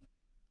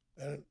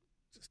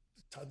just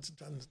tons and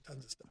tons and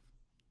tons of stuff.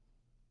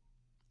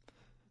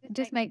 It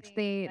just makes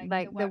the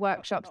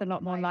workshops a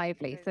lot more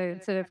lively. So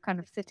instead of kind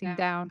of sitting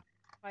down,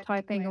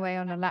 typing away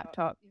on a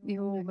laptop,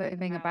 you're all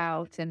moving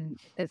about, and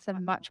it's a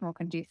much more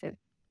conducive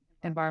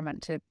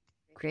environment to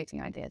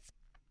creating ideas.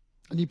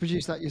 And you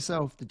produced that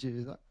yourself, did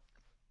you?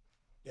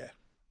 Yeah.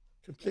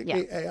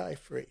 Completely AI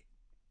free.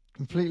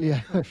 Completely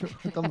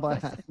done by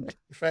hand.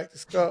 In fact,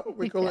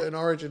 we call it an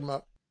origin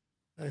mark.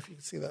 I don't know if you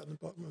can see that on the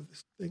bottom of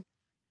this thing.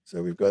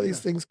 So we've got these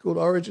things called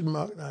origin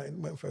mark. No, it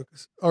won't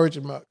focus.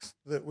 Origin marks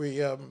that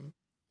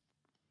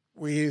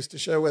we use to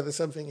show whether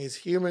something is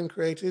human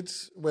created,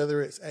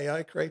 whether it's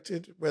AI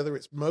created, whether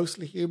it's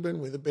mostly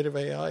human with a bit of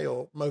AI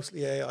or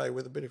mostly AI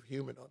with a bit of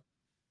human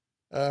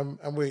on.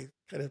 And we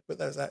kind of put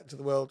those out into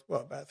the world,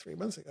 about 3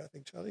 months ago, I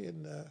think, Charlie.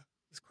 And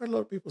there's quite a lot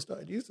of people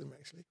started using them,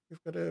 actually.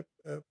 We've got a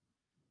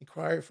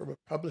inquiry from a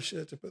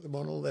publisher to put them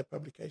on all their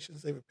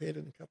publications. They've appeared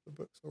in a couple of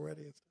books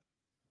already and stuff.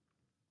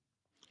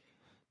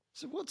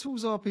 So what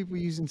tools are people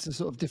using to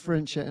sort of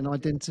differentiate and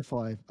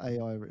identify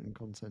AI written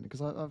content?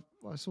 Because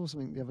I saw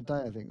something the other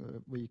day, I think,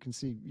 where you can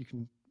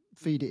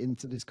feed it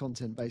into this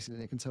content basically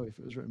and it can tell if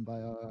it was written by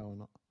AI or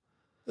not.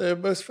 The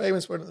most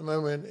famous one at the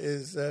moment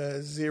is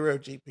Zero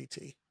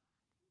GPT,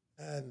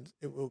 and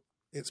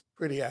it's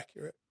pretty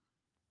accurate.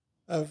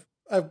 I've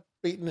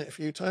beaten it a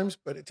few times,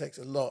 but it takes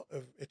a lot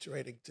of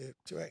iterating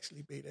to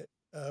actually beat it.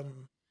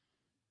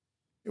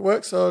 It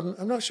works on,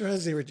 I'm not sure how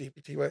Zero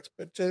GPT works,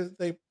 but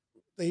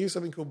they use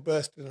something called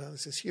burst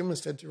analysis.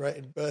 Humans tend to write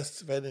in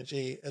bursts of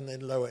energy and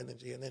then low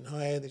energy and then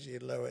high energy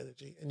and low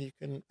energy. And you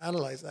can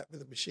analyze that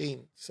with a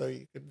machine. So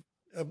you can,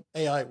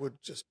 AI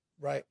would just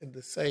write in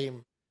the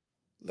same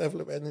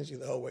level of energy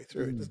the whole way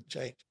through. It doesn't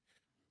change,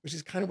 which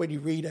is kind of when you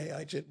read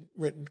AI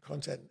written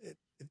content, it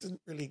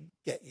doesn't really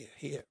get you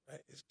here,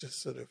 right? It's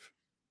just sort of,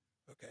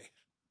 okay.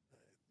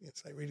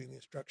 It's like reading the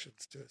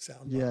instructions to a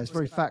sound. Yeah, it's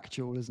very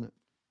factual, isn't it?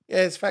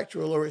 Yeah, it's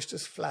factual, or it's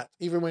just flat.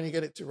 Even when you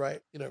get it to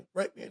write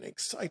me an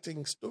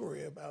exciting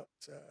story about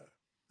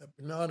a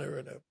banana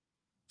and a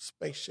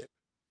spaceship,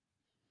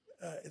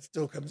 it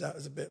still comes out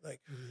as a bit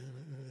like,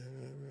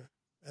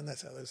 and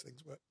that's how those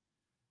things work.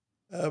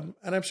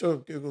 And I'm sure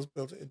Google's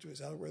built it into its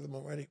algorithm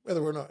already.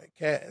 Whether or not it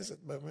cares at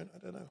the moment, I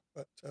don't know.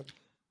 But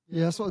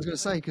yeah, that's what I was going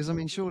to say, because I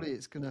mean, surely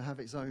it's going to have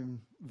its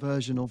own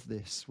version of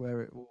this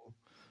where it will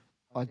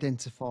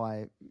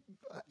identify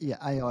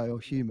AI or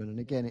human, and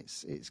again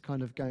it's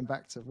kind of going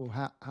back to,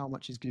 well, how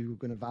much is Google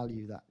going to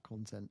value that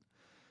content?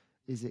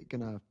 Is it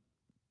going to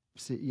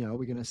see, are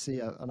we going to see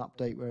an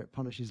update where it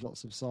punishes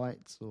lots of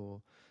sites,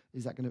 or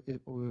is that going to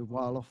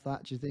while off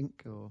that, do you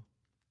think? Or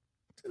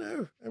I don't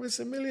know. I mean, it's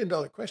 $1 million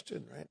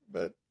question, right?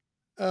 But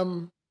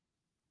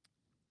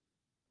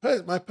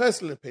my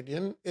personal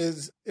opinion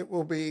is it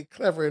will be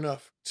clever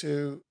enough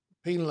to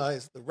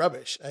penalize the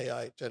rubbish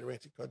AI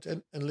generated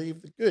content and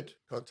leave the good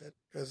content,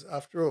 because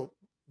after all,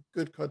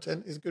 good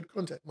content is good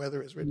content,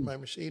 whether it's written by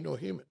machine or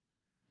human.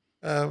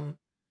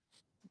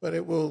 But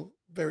it will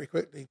very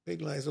quickly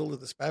penalize all of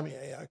the spammy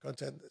AI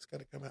content that's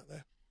going to come out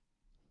there.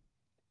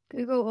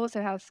 Google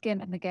also has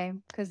skin in the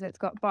game because it's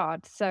got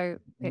Bard, so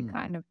it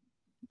kind of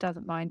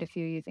doesn't mind if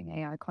you're using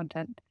AI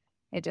content.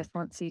 It just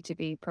wants you to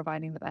be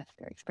providing the best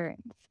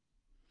experience.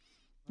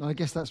 I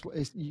guess that's what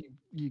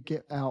you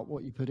get out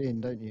what you put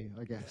in, don't you?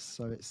 I guess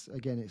so. It's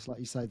like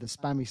you say, the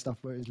spammy stuff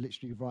where it's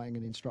literally writing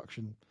an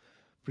instruction,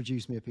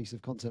 produce me a piece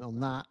of content on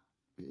that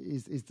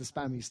is the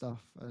spammy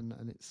stuff, and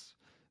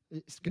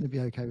it's going to be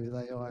okay with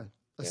AI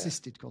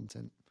assisted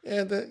content.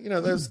 Yeah, that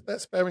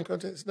spamming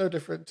content is no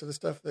different to the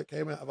stuff that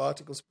came out of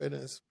article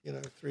spinners,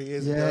 3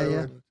 years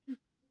ago, and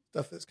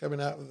stuff that's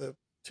coming out of the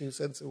 2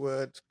 cents a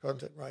word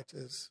content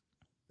writers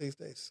these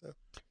days. So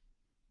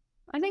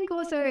I think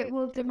also it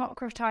will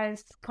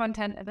democratize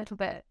content a little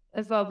bit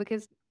as well,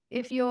 because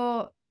if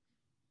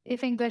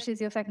English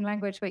is your second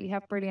language but you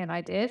have brilliant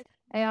ideas,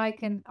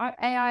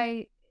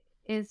 AI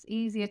is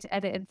easier to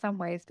edit in some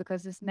ways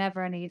because there's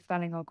never any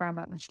spelling or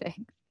grammar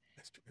mistakes,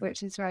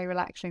 which is very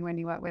relaxing when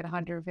you work with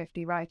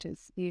 150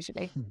 writers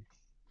usually.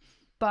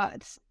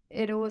 But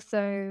it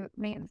also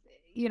means,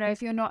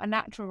 if you're not a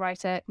natural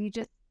writer,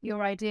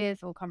 your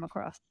ideas will come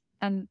across,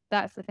 and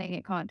that's the thing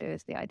it can't do,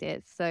 is the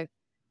ideas. So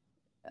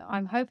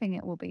I'm hoping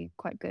it will be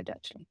quite good,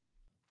 actually.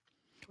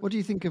 What do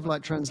you think of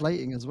like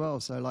translating as well?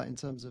 So like in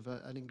terms of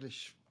an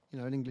English,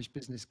 an English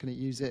business, can it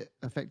use it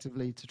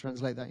effectively to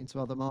translate that into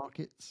other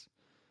markets?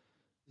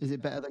 Is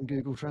it better than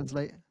Google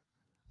Translate?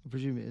 I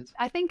presume it is.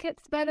 I think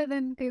it's better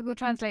than Google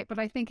Translate, but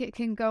I think it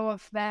can go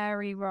off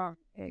very wrong.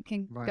 It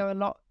can go a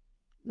lot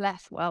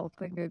less well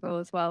than Google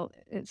as well.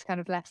 It's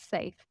kind of less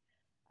safe.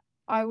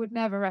 I would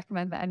never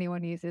recommend that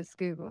anyone uses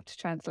Google to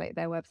translate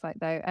their website,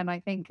 though. And I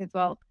think as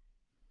well,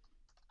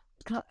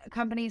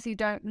 companies who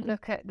don't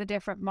look at the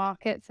different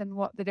markets and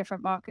what the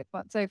different markets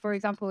want. So, for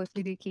example, if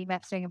we do key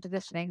messaging and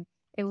positioning,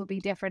 it will be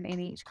different in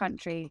each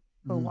country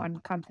for one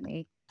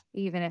company,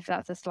 even if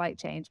that's a slight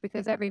change,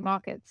 because every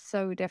market's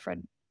so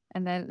different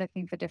and they're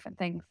looking for different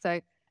things.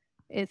 So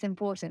it's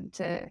important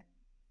to,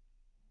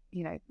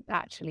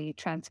 actually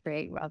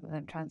transcreate rather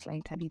than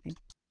translate anything.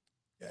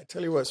 Yeah, I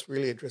tell you what's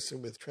really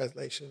interesting with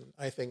translation,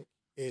 I think,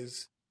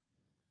 is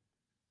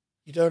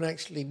you don't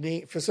actually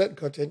need, for certain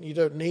content, you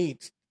don't need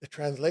the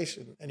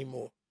translation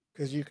anymore,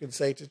 because you can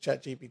say to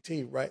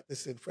ChatGPT, write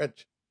this in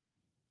French,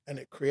 and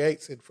it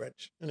creates in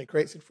French, and it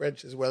creates in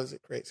French as well as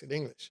it creates in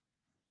English.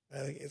 I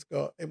think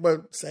it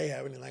won't say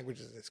how many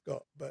languages it's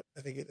got, but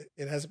I think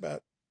it has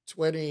about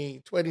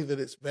 20 that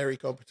it's very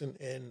competent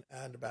in,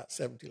 and about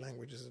 70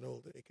 languages in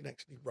all that it can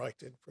actually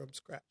write in from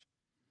scratch.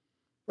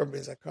 Problem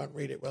is, I can't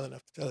read it well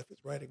enough to tell if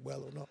it's writing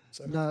well or not.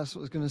 So no, that's what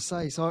I was going to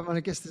say. So I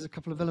guess there's a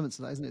couple of elements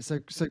to that, isn't it?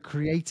 So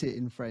create it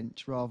in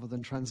French rather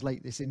than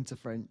translate this into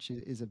French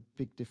is a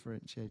big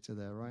differentiator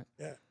there, right?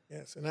 Yeah.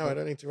 So now I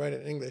don't need to write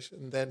it in English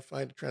and then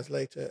find a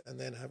translator and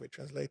then have it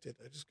translated.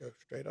 I just go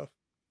straight off.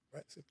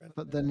 Right.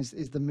 But then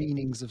is the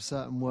meanings of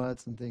certain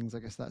words and things, I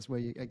guess that's where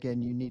you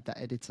need that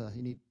editor.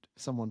 You need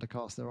someone to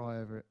cast their eye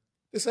over it.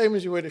 The same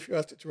as you would if you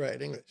asked it to write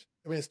in English.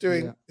 I mean, it's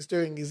doing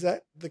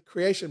the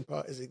creation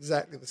part is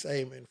exactly the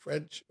same in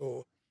French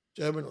or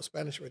German or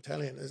Spanish or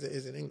Italian as it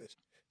is in English.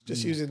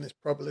 Just using this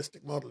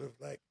probabilistic model of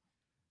like,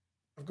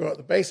 I've got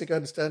the basic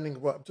understanding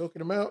of what I'm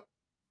talking about.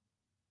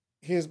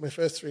 Here's my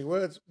first 3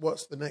 words.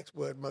 What's the next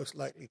word most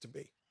likely to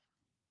be?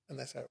 And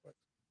that's how it works.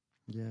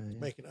 Yeah.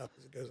 Making it up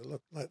as it goes along,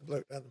 like the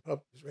bloke down the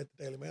pub who's read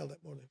the Daily Mail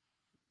that morning.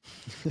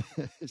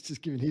 It's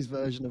just giving his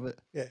version of it.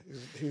 Yeah,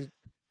 who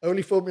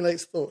only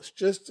formulates thoughts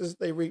just as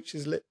they reach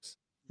his lips.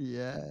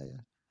 Yeah.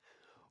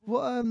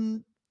 What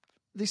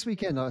this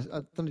weekend, I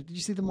don't know, did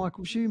you see the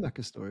Michael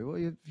Schumacher story? What are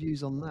your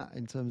views on that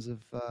in terms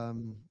of?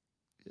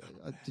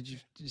 Did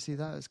you see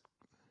that?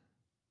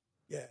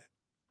 Yeah,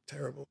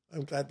 terrible.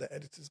 I'm glad the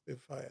editor's been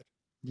fired.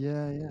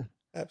 Yeah.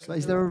 Absolutely. But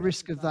is there a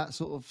risk of that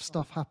sort of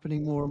stuff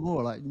happening more and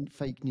more, like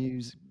fake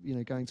news,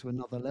 going to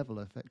another level,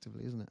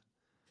 effectively, isn't it?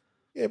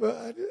 Yeah,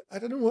 but I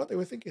don't know what they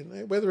were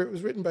thinking, whether it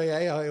was written by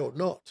AI or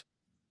not.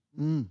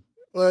 Mm.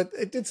 Well,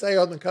 it did say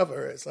on the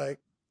cover, it's like,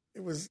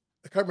 it was,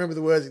 I can't remember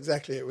the words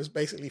exactly. It was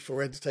basically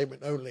for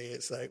entertainment only.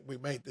 It's like, we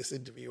made this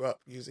interview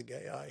up using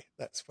AI.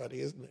 That's funny,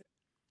 isn't it?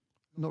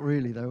 Not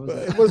really, though, was but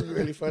it? It wasn't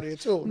really funny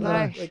at all.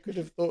 No. They could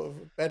have thought of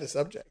a better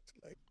subject.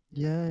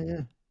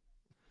 Yeah.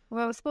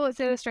 Well, Sports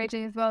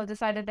Illustrated as well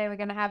decided they were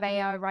going to have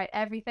AI write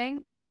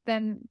everything.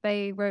 Then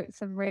they wrote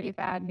some really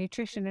bad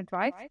nutrition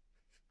advice,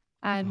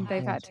 and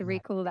they've had to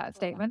recall that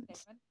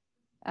statement.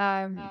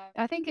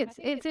 I think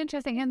it's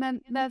interesting. And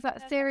then there's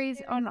that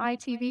series on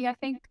ITV, I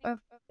think, of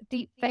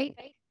deep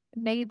fake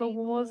neighbor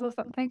wars or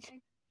something.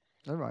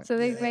 All right. So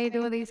they've made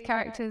all these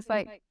characters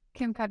like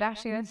Kim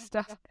Kardashian and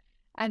stuff.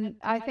 And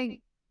I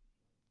think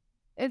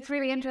it's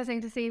really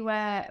interesting to see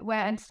where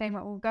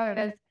entertainment will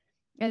go.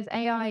 There's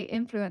AI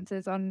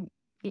influencers on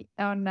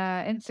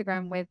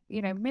Instagram with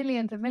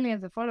millions and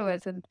millions of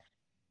followers, and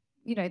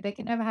they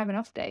can never have an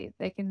off day.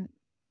 They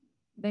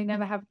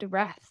never have to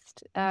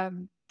rest.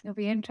 It'll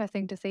be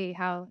interesting to see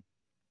how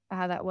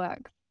that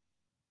works.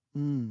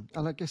 And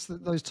I guess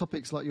those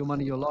topics like your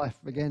money, your life,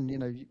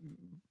 again,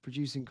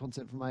 producing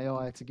content from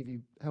AI to give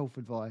you health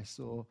advice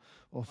or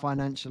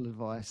financial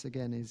advice,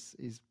 again,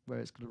 is where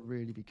it's going to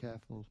really be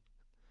careful.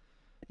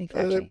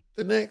 Exactly.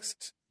 The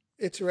next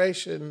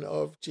iteration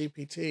of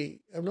GPT,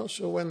 I'm not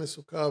sure when this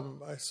will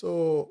come. I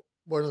saw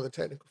one of the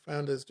technical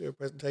founders do a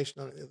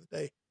presentation on it the other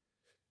day.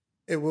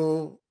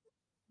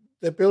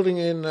 They're building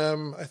in,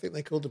 I think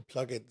they call them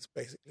plugins,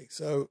 basically.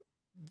 So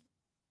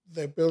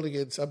they're building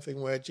in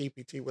something where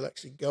GPT will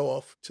actually go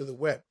off to the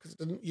web, because it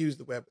doesn't use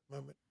the web at the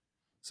moment.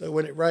 So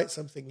when it writes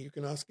something, you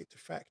can ask it to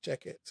fact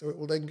check it. So it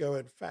will then go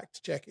and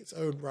fact check its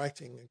own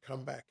writing and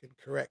come back and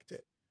correct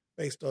it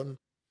based on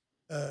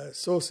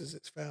sources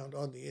it's found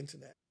on the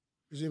internet,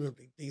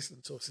 presumably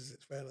decent sources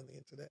it's found on the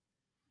internet.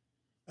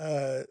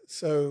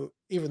 So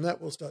even that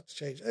will start to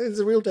change. And there's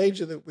a real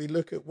danger that we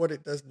look at what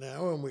it does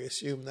now and we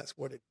assume that's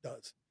what it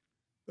does.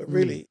 But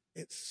really,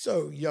 it's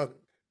so young.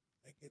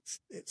 Like it's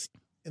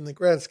in the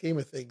grand scheme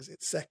of things,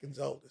 it's seconds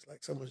old. It's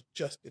like someone's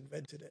just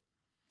invented it.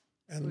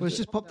 And it's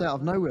just popped out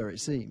of nowhere, it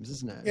seems,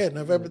 isn't it? Yeah,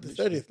 November the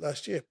 30th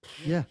last year.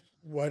 Yeah.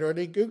 Why do I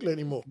need Google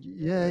anymore?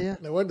 Yeah.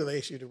 No wonder they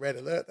issued a red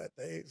alert that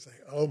day. It's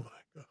like, oh my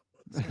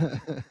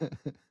God.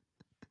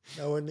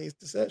 No one needs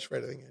to search for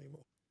anything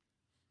anymore.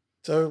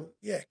 So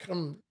yeah,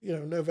 come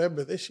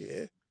November this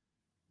year,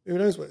 who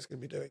knows what it's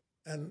going to be doing?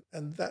 And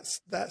that's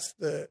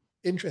the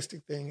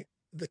interesting thing,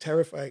 the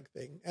terrifying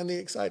thing, and the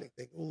exciting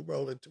thing, all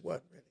rolled into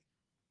one,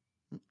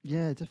 really.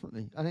 Yeah,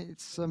 definitely. And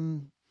it's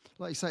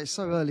like you say, it's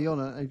so early on,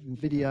 even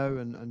video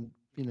and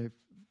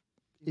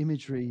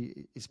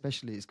imagery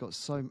especially. It's got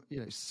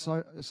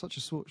such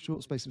a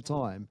short space of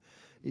time.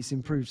 It's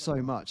improved so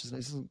much. It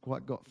hasn't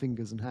quite got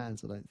fingers and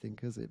hands, I don't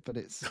think, has it? But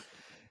it's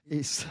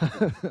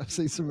I've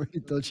seen some really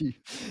dodgy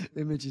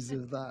images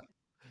of that.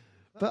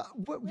 But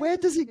where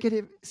does it get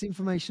its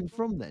information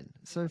from then?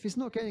 So if it's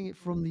not getting it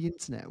from the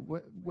internet,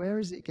 where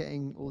is it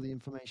getting all the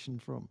information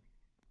from?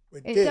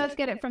 It does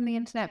get it from the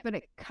internet, but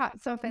it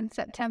cuts off in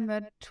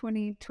September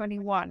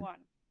 2021.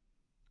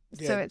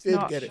 Yeah, so it's it did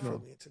not get it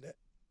from the internet.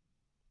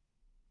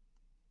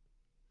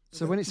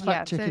 So when it's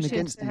fact checking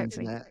against the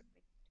internet,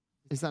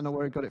 is that not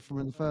where it got it from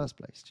in the first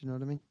place? Do you know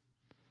what I mean?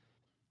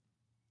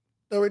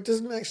 No, it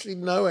doesn't actually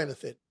know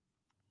anything.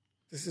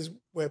 This is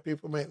where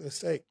people make the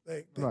mistake.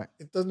 Right.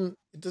 It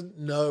doesn't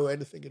know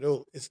anything at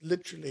all. It's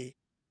literally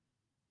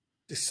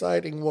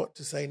deciding what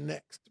to say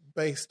next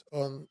based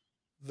on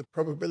the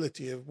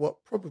probability of what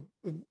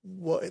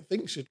it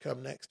thinks should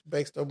come next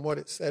based on what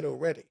it's said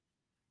already.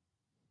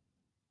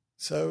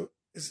 So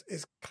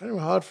it's kind of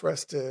hard for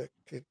us to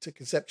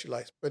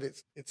conceptualize, but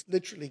it's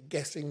literally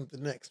guessing the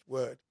next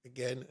word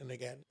again and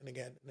again and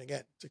again and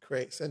again to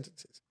create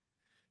sentences.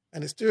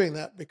 And it's doing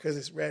that because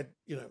it's read,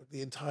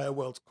 the entire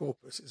world's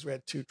corpus. It's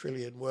read 2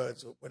 trillion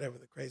words or whatever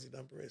the crazy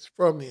number is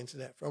from the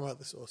internet, from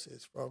other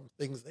sources, from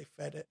things they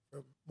fed it,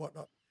 from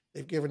whatnot.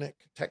 They've given it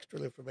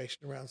contextual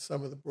information around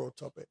some of the broad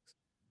topics.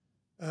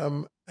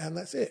 And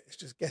that's it. It's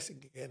just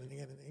guessing again and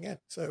again and again.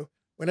 So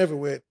whenever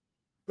we're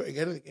putting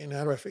anything in,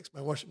 how do I fix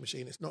my washing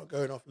machine? It's not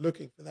going off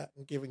looking for that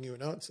and giving you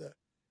an answer.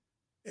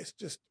 It's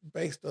just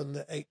based on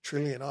the 8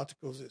 trillion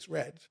articles it's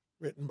read,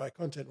 written by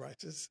content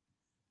writers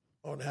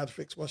on how to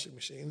fix washing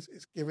machines.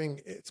 It's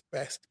giving its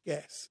best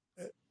guess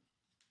at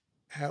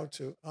how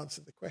to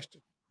answer the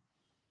question.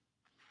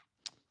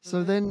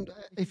 So then,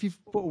 if you've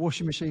bought a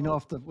washing machine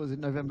after, was it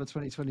November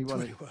 2021?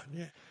 21,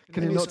 yeah.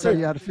 Can it not tell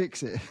you how to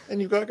fix it?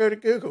 And you've got to go to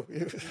Google.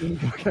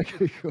 You've got to go to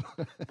Google.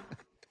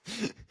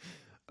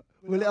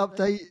 Will it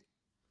update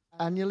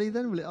annually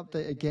then? Will it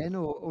update again?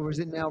 Or is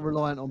it now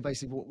reliant on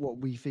basically what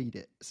we feed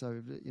it?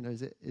 So,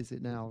 is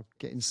it now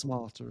getting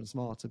smarter and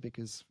smarter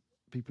because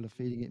people are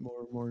feeding it more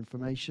and more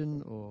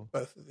information, or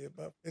both of the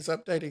above. It's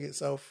updating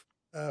itself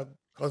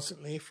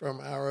constantly from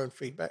our own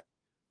feedback.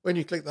 When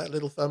you click that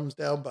little thumbs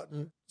down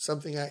button,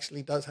 something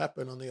actually does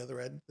happen on the other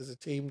end. There's a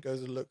team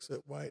goes and looks at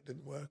why it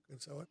didn't work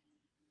and so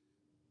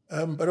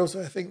on. But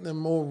also, I think the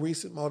more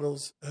recent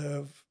models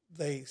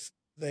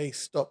they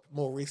stopped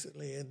more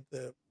recently in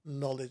the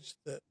knowledge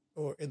that,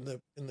 or in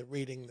the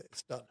reading that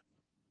it's done.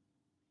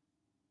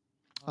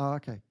 Oh,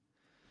 okay.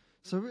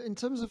 So in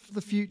terms of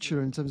the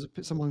future, in terms of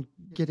someone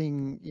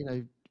getting,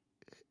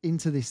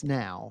 into this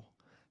now,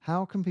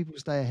 how can people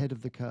stay ahead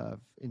of the curve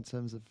in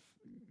terms of,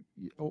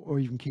 or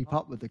even keep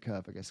up with the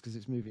curve, I guess, because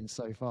it's moving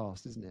so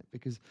fast, isn't it?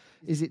 Because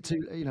is it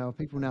too, are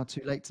people now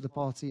too late to the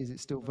party? Is it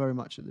still very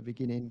much at the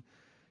beginning?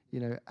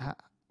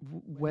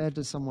 Where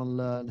does someone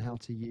learn how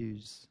to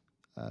use,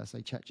 say,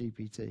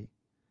 ChatGPT?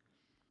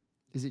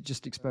 Is it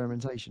just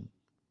experimentation?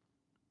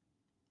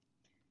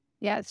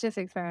 Yeah, it's just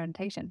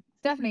experimentation.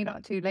 It's definitely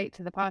not too late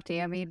to the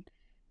party. I mean,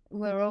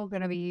 we're all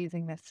going to be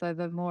using this, so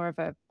the more of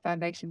a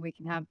foundation we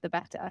can have, the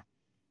better.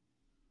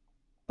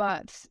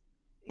 But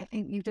I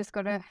think you've just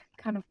got to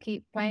kind of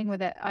keep playing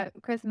with it.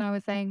 Chris and I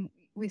were saying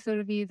we sort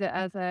of use it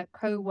as a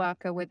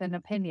co-worker with an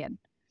opinion.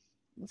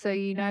 So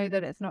you know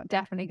that it's not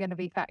definitely going to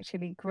be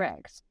factually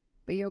correct,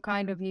 but you're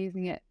kind of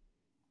using it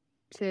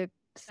to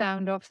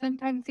sound off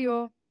sometimes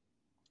your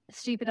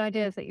stupid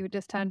ideas that you would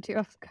just turn to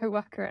your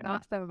co-worker and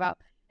ask them about,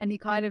 and you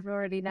kind of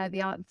already know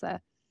the answer.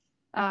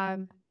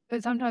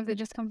 But sometimes it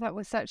just comes up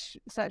with such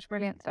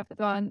brilliant stuff as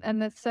well.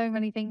 And there's so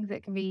many things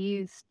it can be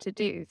used to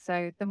do.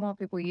 So the more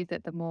people use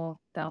it, the more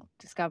they'll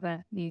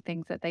discover new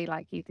things that they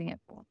like using it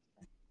for.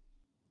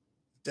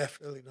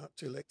 Definitely not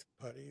too late to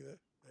the party either.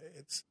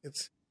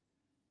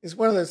 It's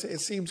one of those,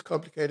 it seems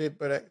complicated,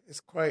 but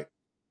it's quite,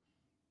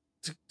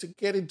 to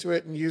get into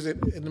it and use it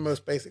in the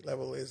most basic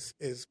level is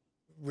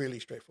really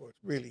straightforward,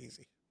 really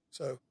easy.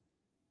 So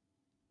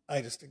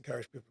I just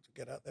encourage people to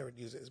get out there and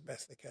use it as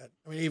best they can.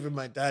 I mean, even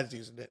my dad's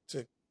using it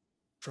to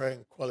try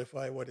and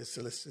qualify what his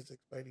solicitor's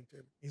explaining to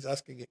him. He's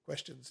asking it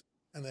questions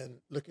and then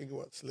looking at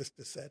what the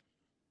solicitor said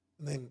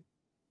and then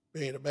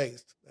being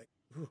amazed, like,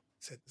 ooh, I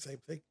said the same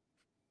thing.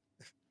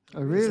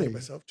 Oh, really? Save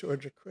myself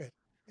 200 quid.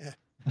 Yeah.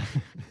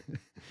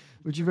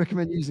 Would you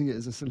recommend using it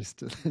as a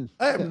solicitor then?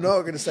 I am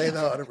not going to say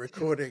that on a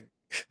recording.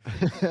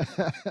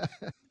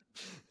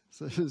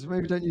 So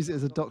maybe don't use it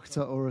as a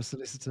doctor or a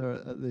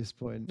solicitor at this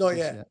point. Not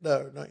yet.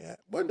 No, not yet.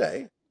 One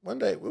day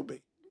it will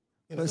be.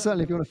 But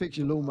certainly if you want to fix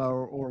your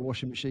lawnmower or a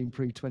washing machine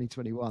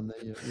pre-2021,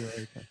 then you're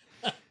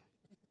okay.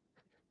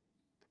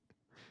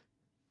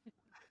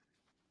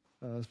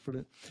 That's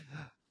brilliant.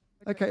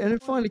 Okay, and then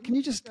finally, can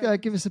you just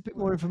give us a bit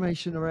more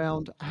information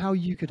around how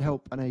you could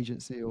help an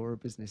agency or a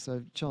business?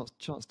 So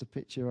chance to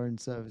pitch your own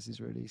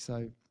services, really.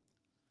 So,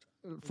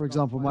 for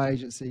example, my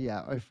agency,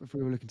 if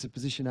we were looking to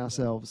position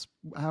ourselves,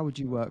 how would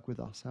you work with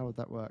us? How would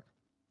that work?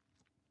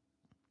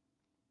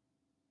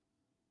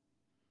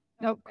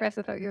 Nope, Chris,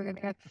 I thought you were going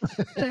to go.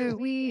 So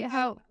we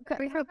help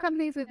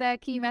companies with their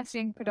key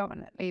messaging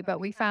predominantly,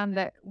 but we found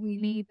that we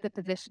need the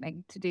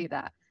positioning to do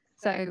that.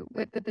 So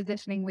with the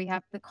positioning, we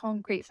have the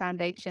concrete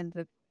foundations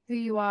of who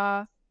you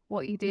are,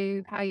 what you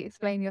do, how you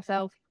explain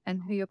yourself,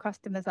 and who your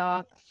customers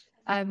are,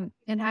 and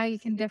how you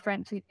can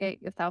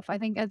differentiate yourself. I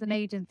think as an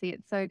agency,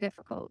 it's so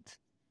difficult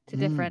to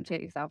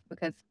differentiate yourself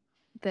because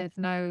there's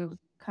no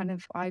kind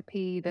of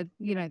IP,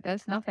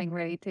 there's nothing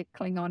really to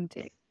cling on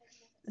to.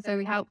 So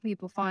we help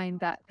people find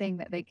that thing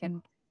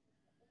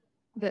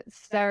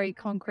that's very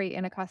concrete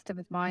in a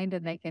customer's mind,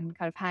 and they can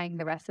kind of hang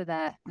the rest of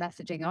their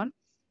messaging on.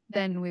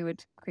 Then we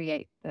would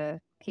create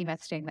the key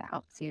messaging that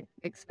helps you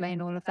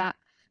explain all of that,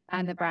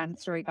 and the brand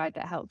story guide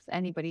that helps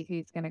anybody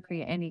who's going to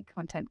create any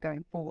content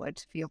going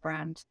forward for your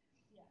brand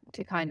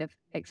to kind of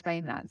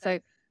explain that. So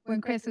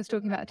when Chris was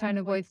talking about the tone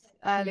of voice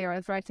earlier, I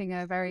was writing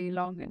a very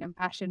long and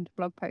impassioned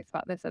blog post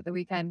about this at the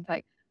weekend.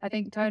 Like, I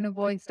think tone of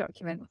voice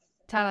documents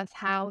tell us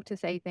how to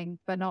say things,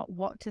 but not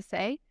what to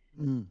say.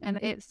 And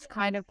it's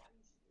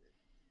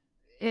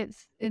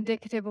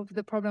indicative of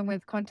the problem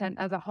with content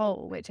as a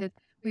whole, which is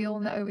we all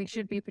know we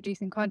should be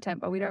producing content,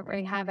 but we don't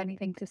really have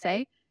anything to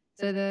say.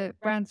 So the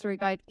brand story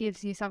guide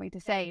gives you something to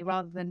say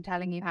rather than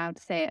telling you how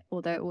to say it,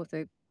 although it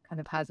also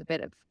kind of has a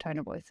bit of tone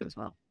of voice as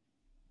well.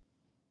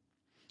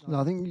 No,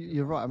 I think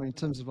you're right. I mean, in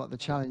terms of like the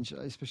challenge,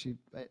 especially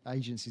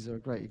agencies are a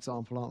great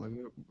example, aren't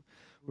we?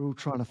 We're all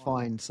trying to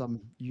find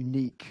some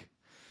unique,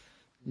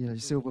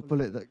 silver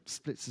bullet that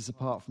splits us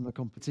apart from the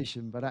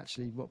competition. But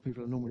actually what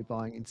people are normally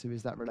buying into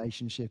is that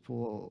relationship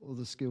or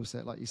the skill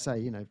set. Like you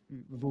say,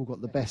 we've all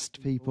got the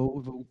best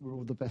people, we're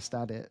all the best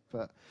at it.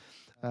 But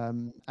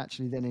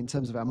actually then in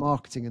terms of our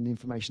marketing and the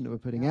information that we're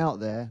putting out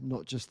there,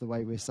 not just the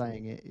way we're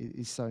saying it,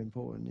 is so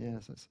important. Yeah,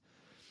 so it's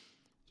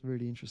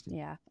really interesting.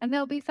 Yeah, and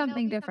there'll be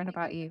something different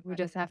about you. We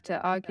just have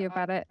to argue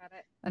about it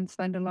and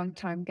spend a long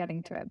time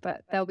getting to it.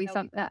 But there'll be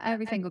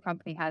every single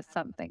company has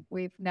something.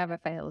 We've never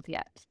failed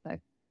yet. So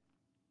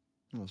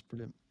that's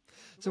brilliant.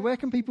 So where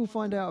can people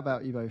find out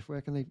about you both?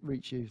 Where can they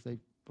reach you if they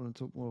want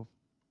to talk more?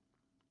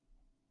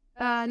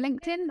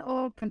 LinkedIn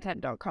or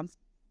content.com.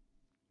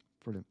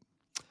 Brilliant.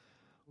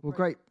 Well,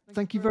 great.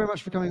 Thank you very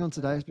much for coming on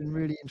today. It's been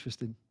really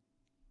interesting.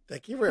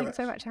 Thank you very Thanks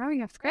much. so much for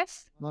having us,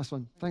 Chris. Nice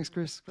one. Thanks,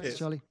 Chris. Thanks, Cheers.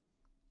 Charlie.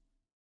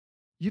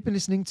 You've been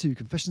listening to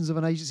Confessions of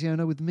an Agency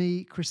Owner with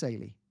me, Chris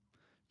Ailey.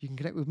 You can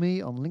connect with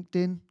me on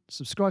LinkedIn,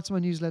 subscribe to my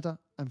newsletter,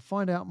 and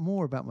find out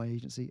more about my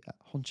agency at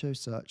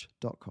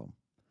honchosearch.com.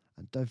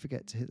 And don't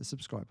forget to hit the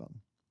subscribe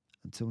button.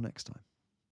 Until next time.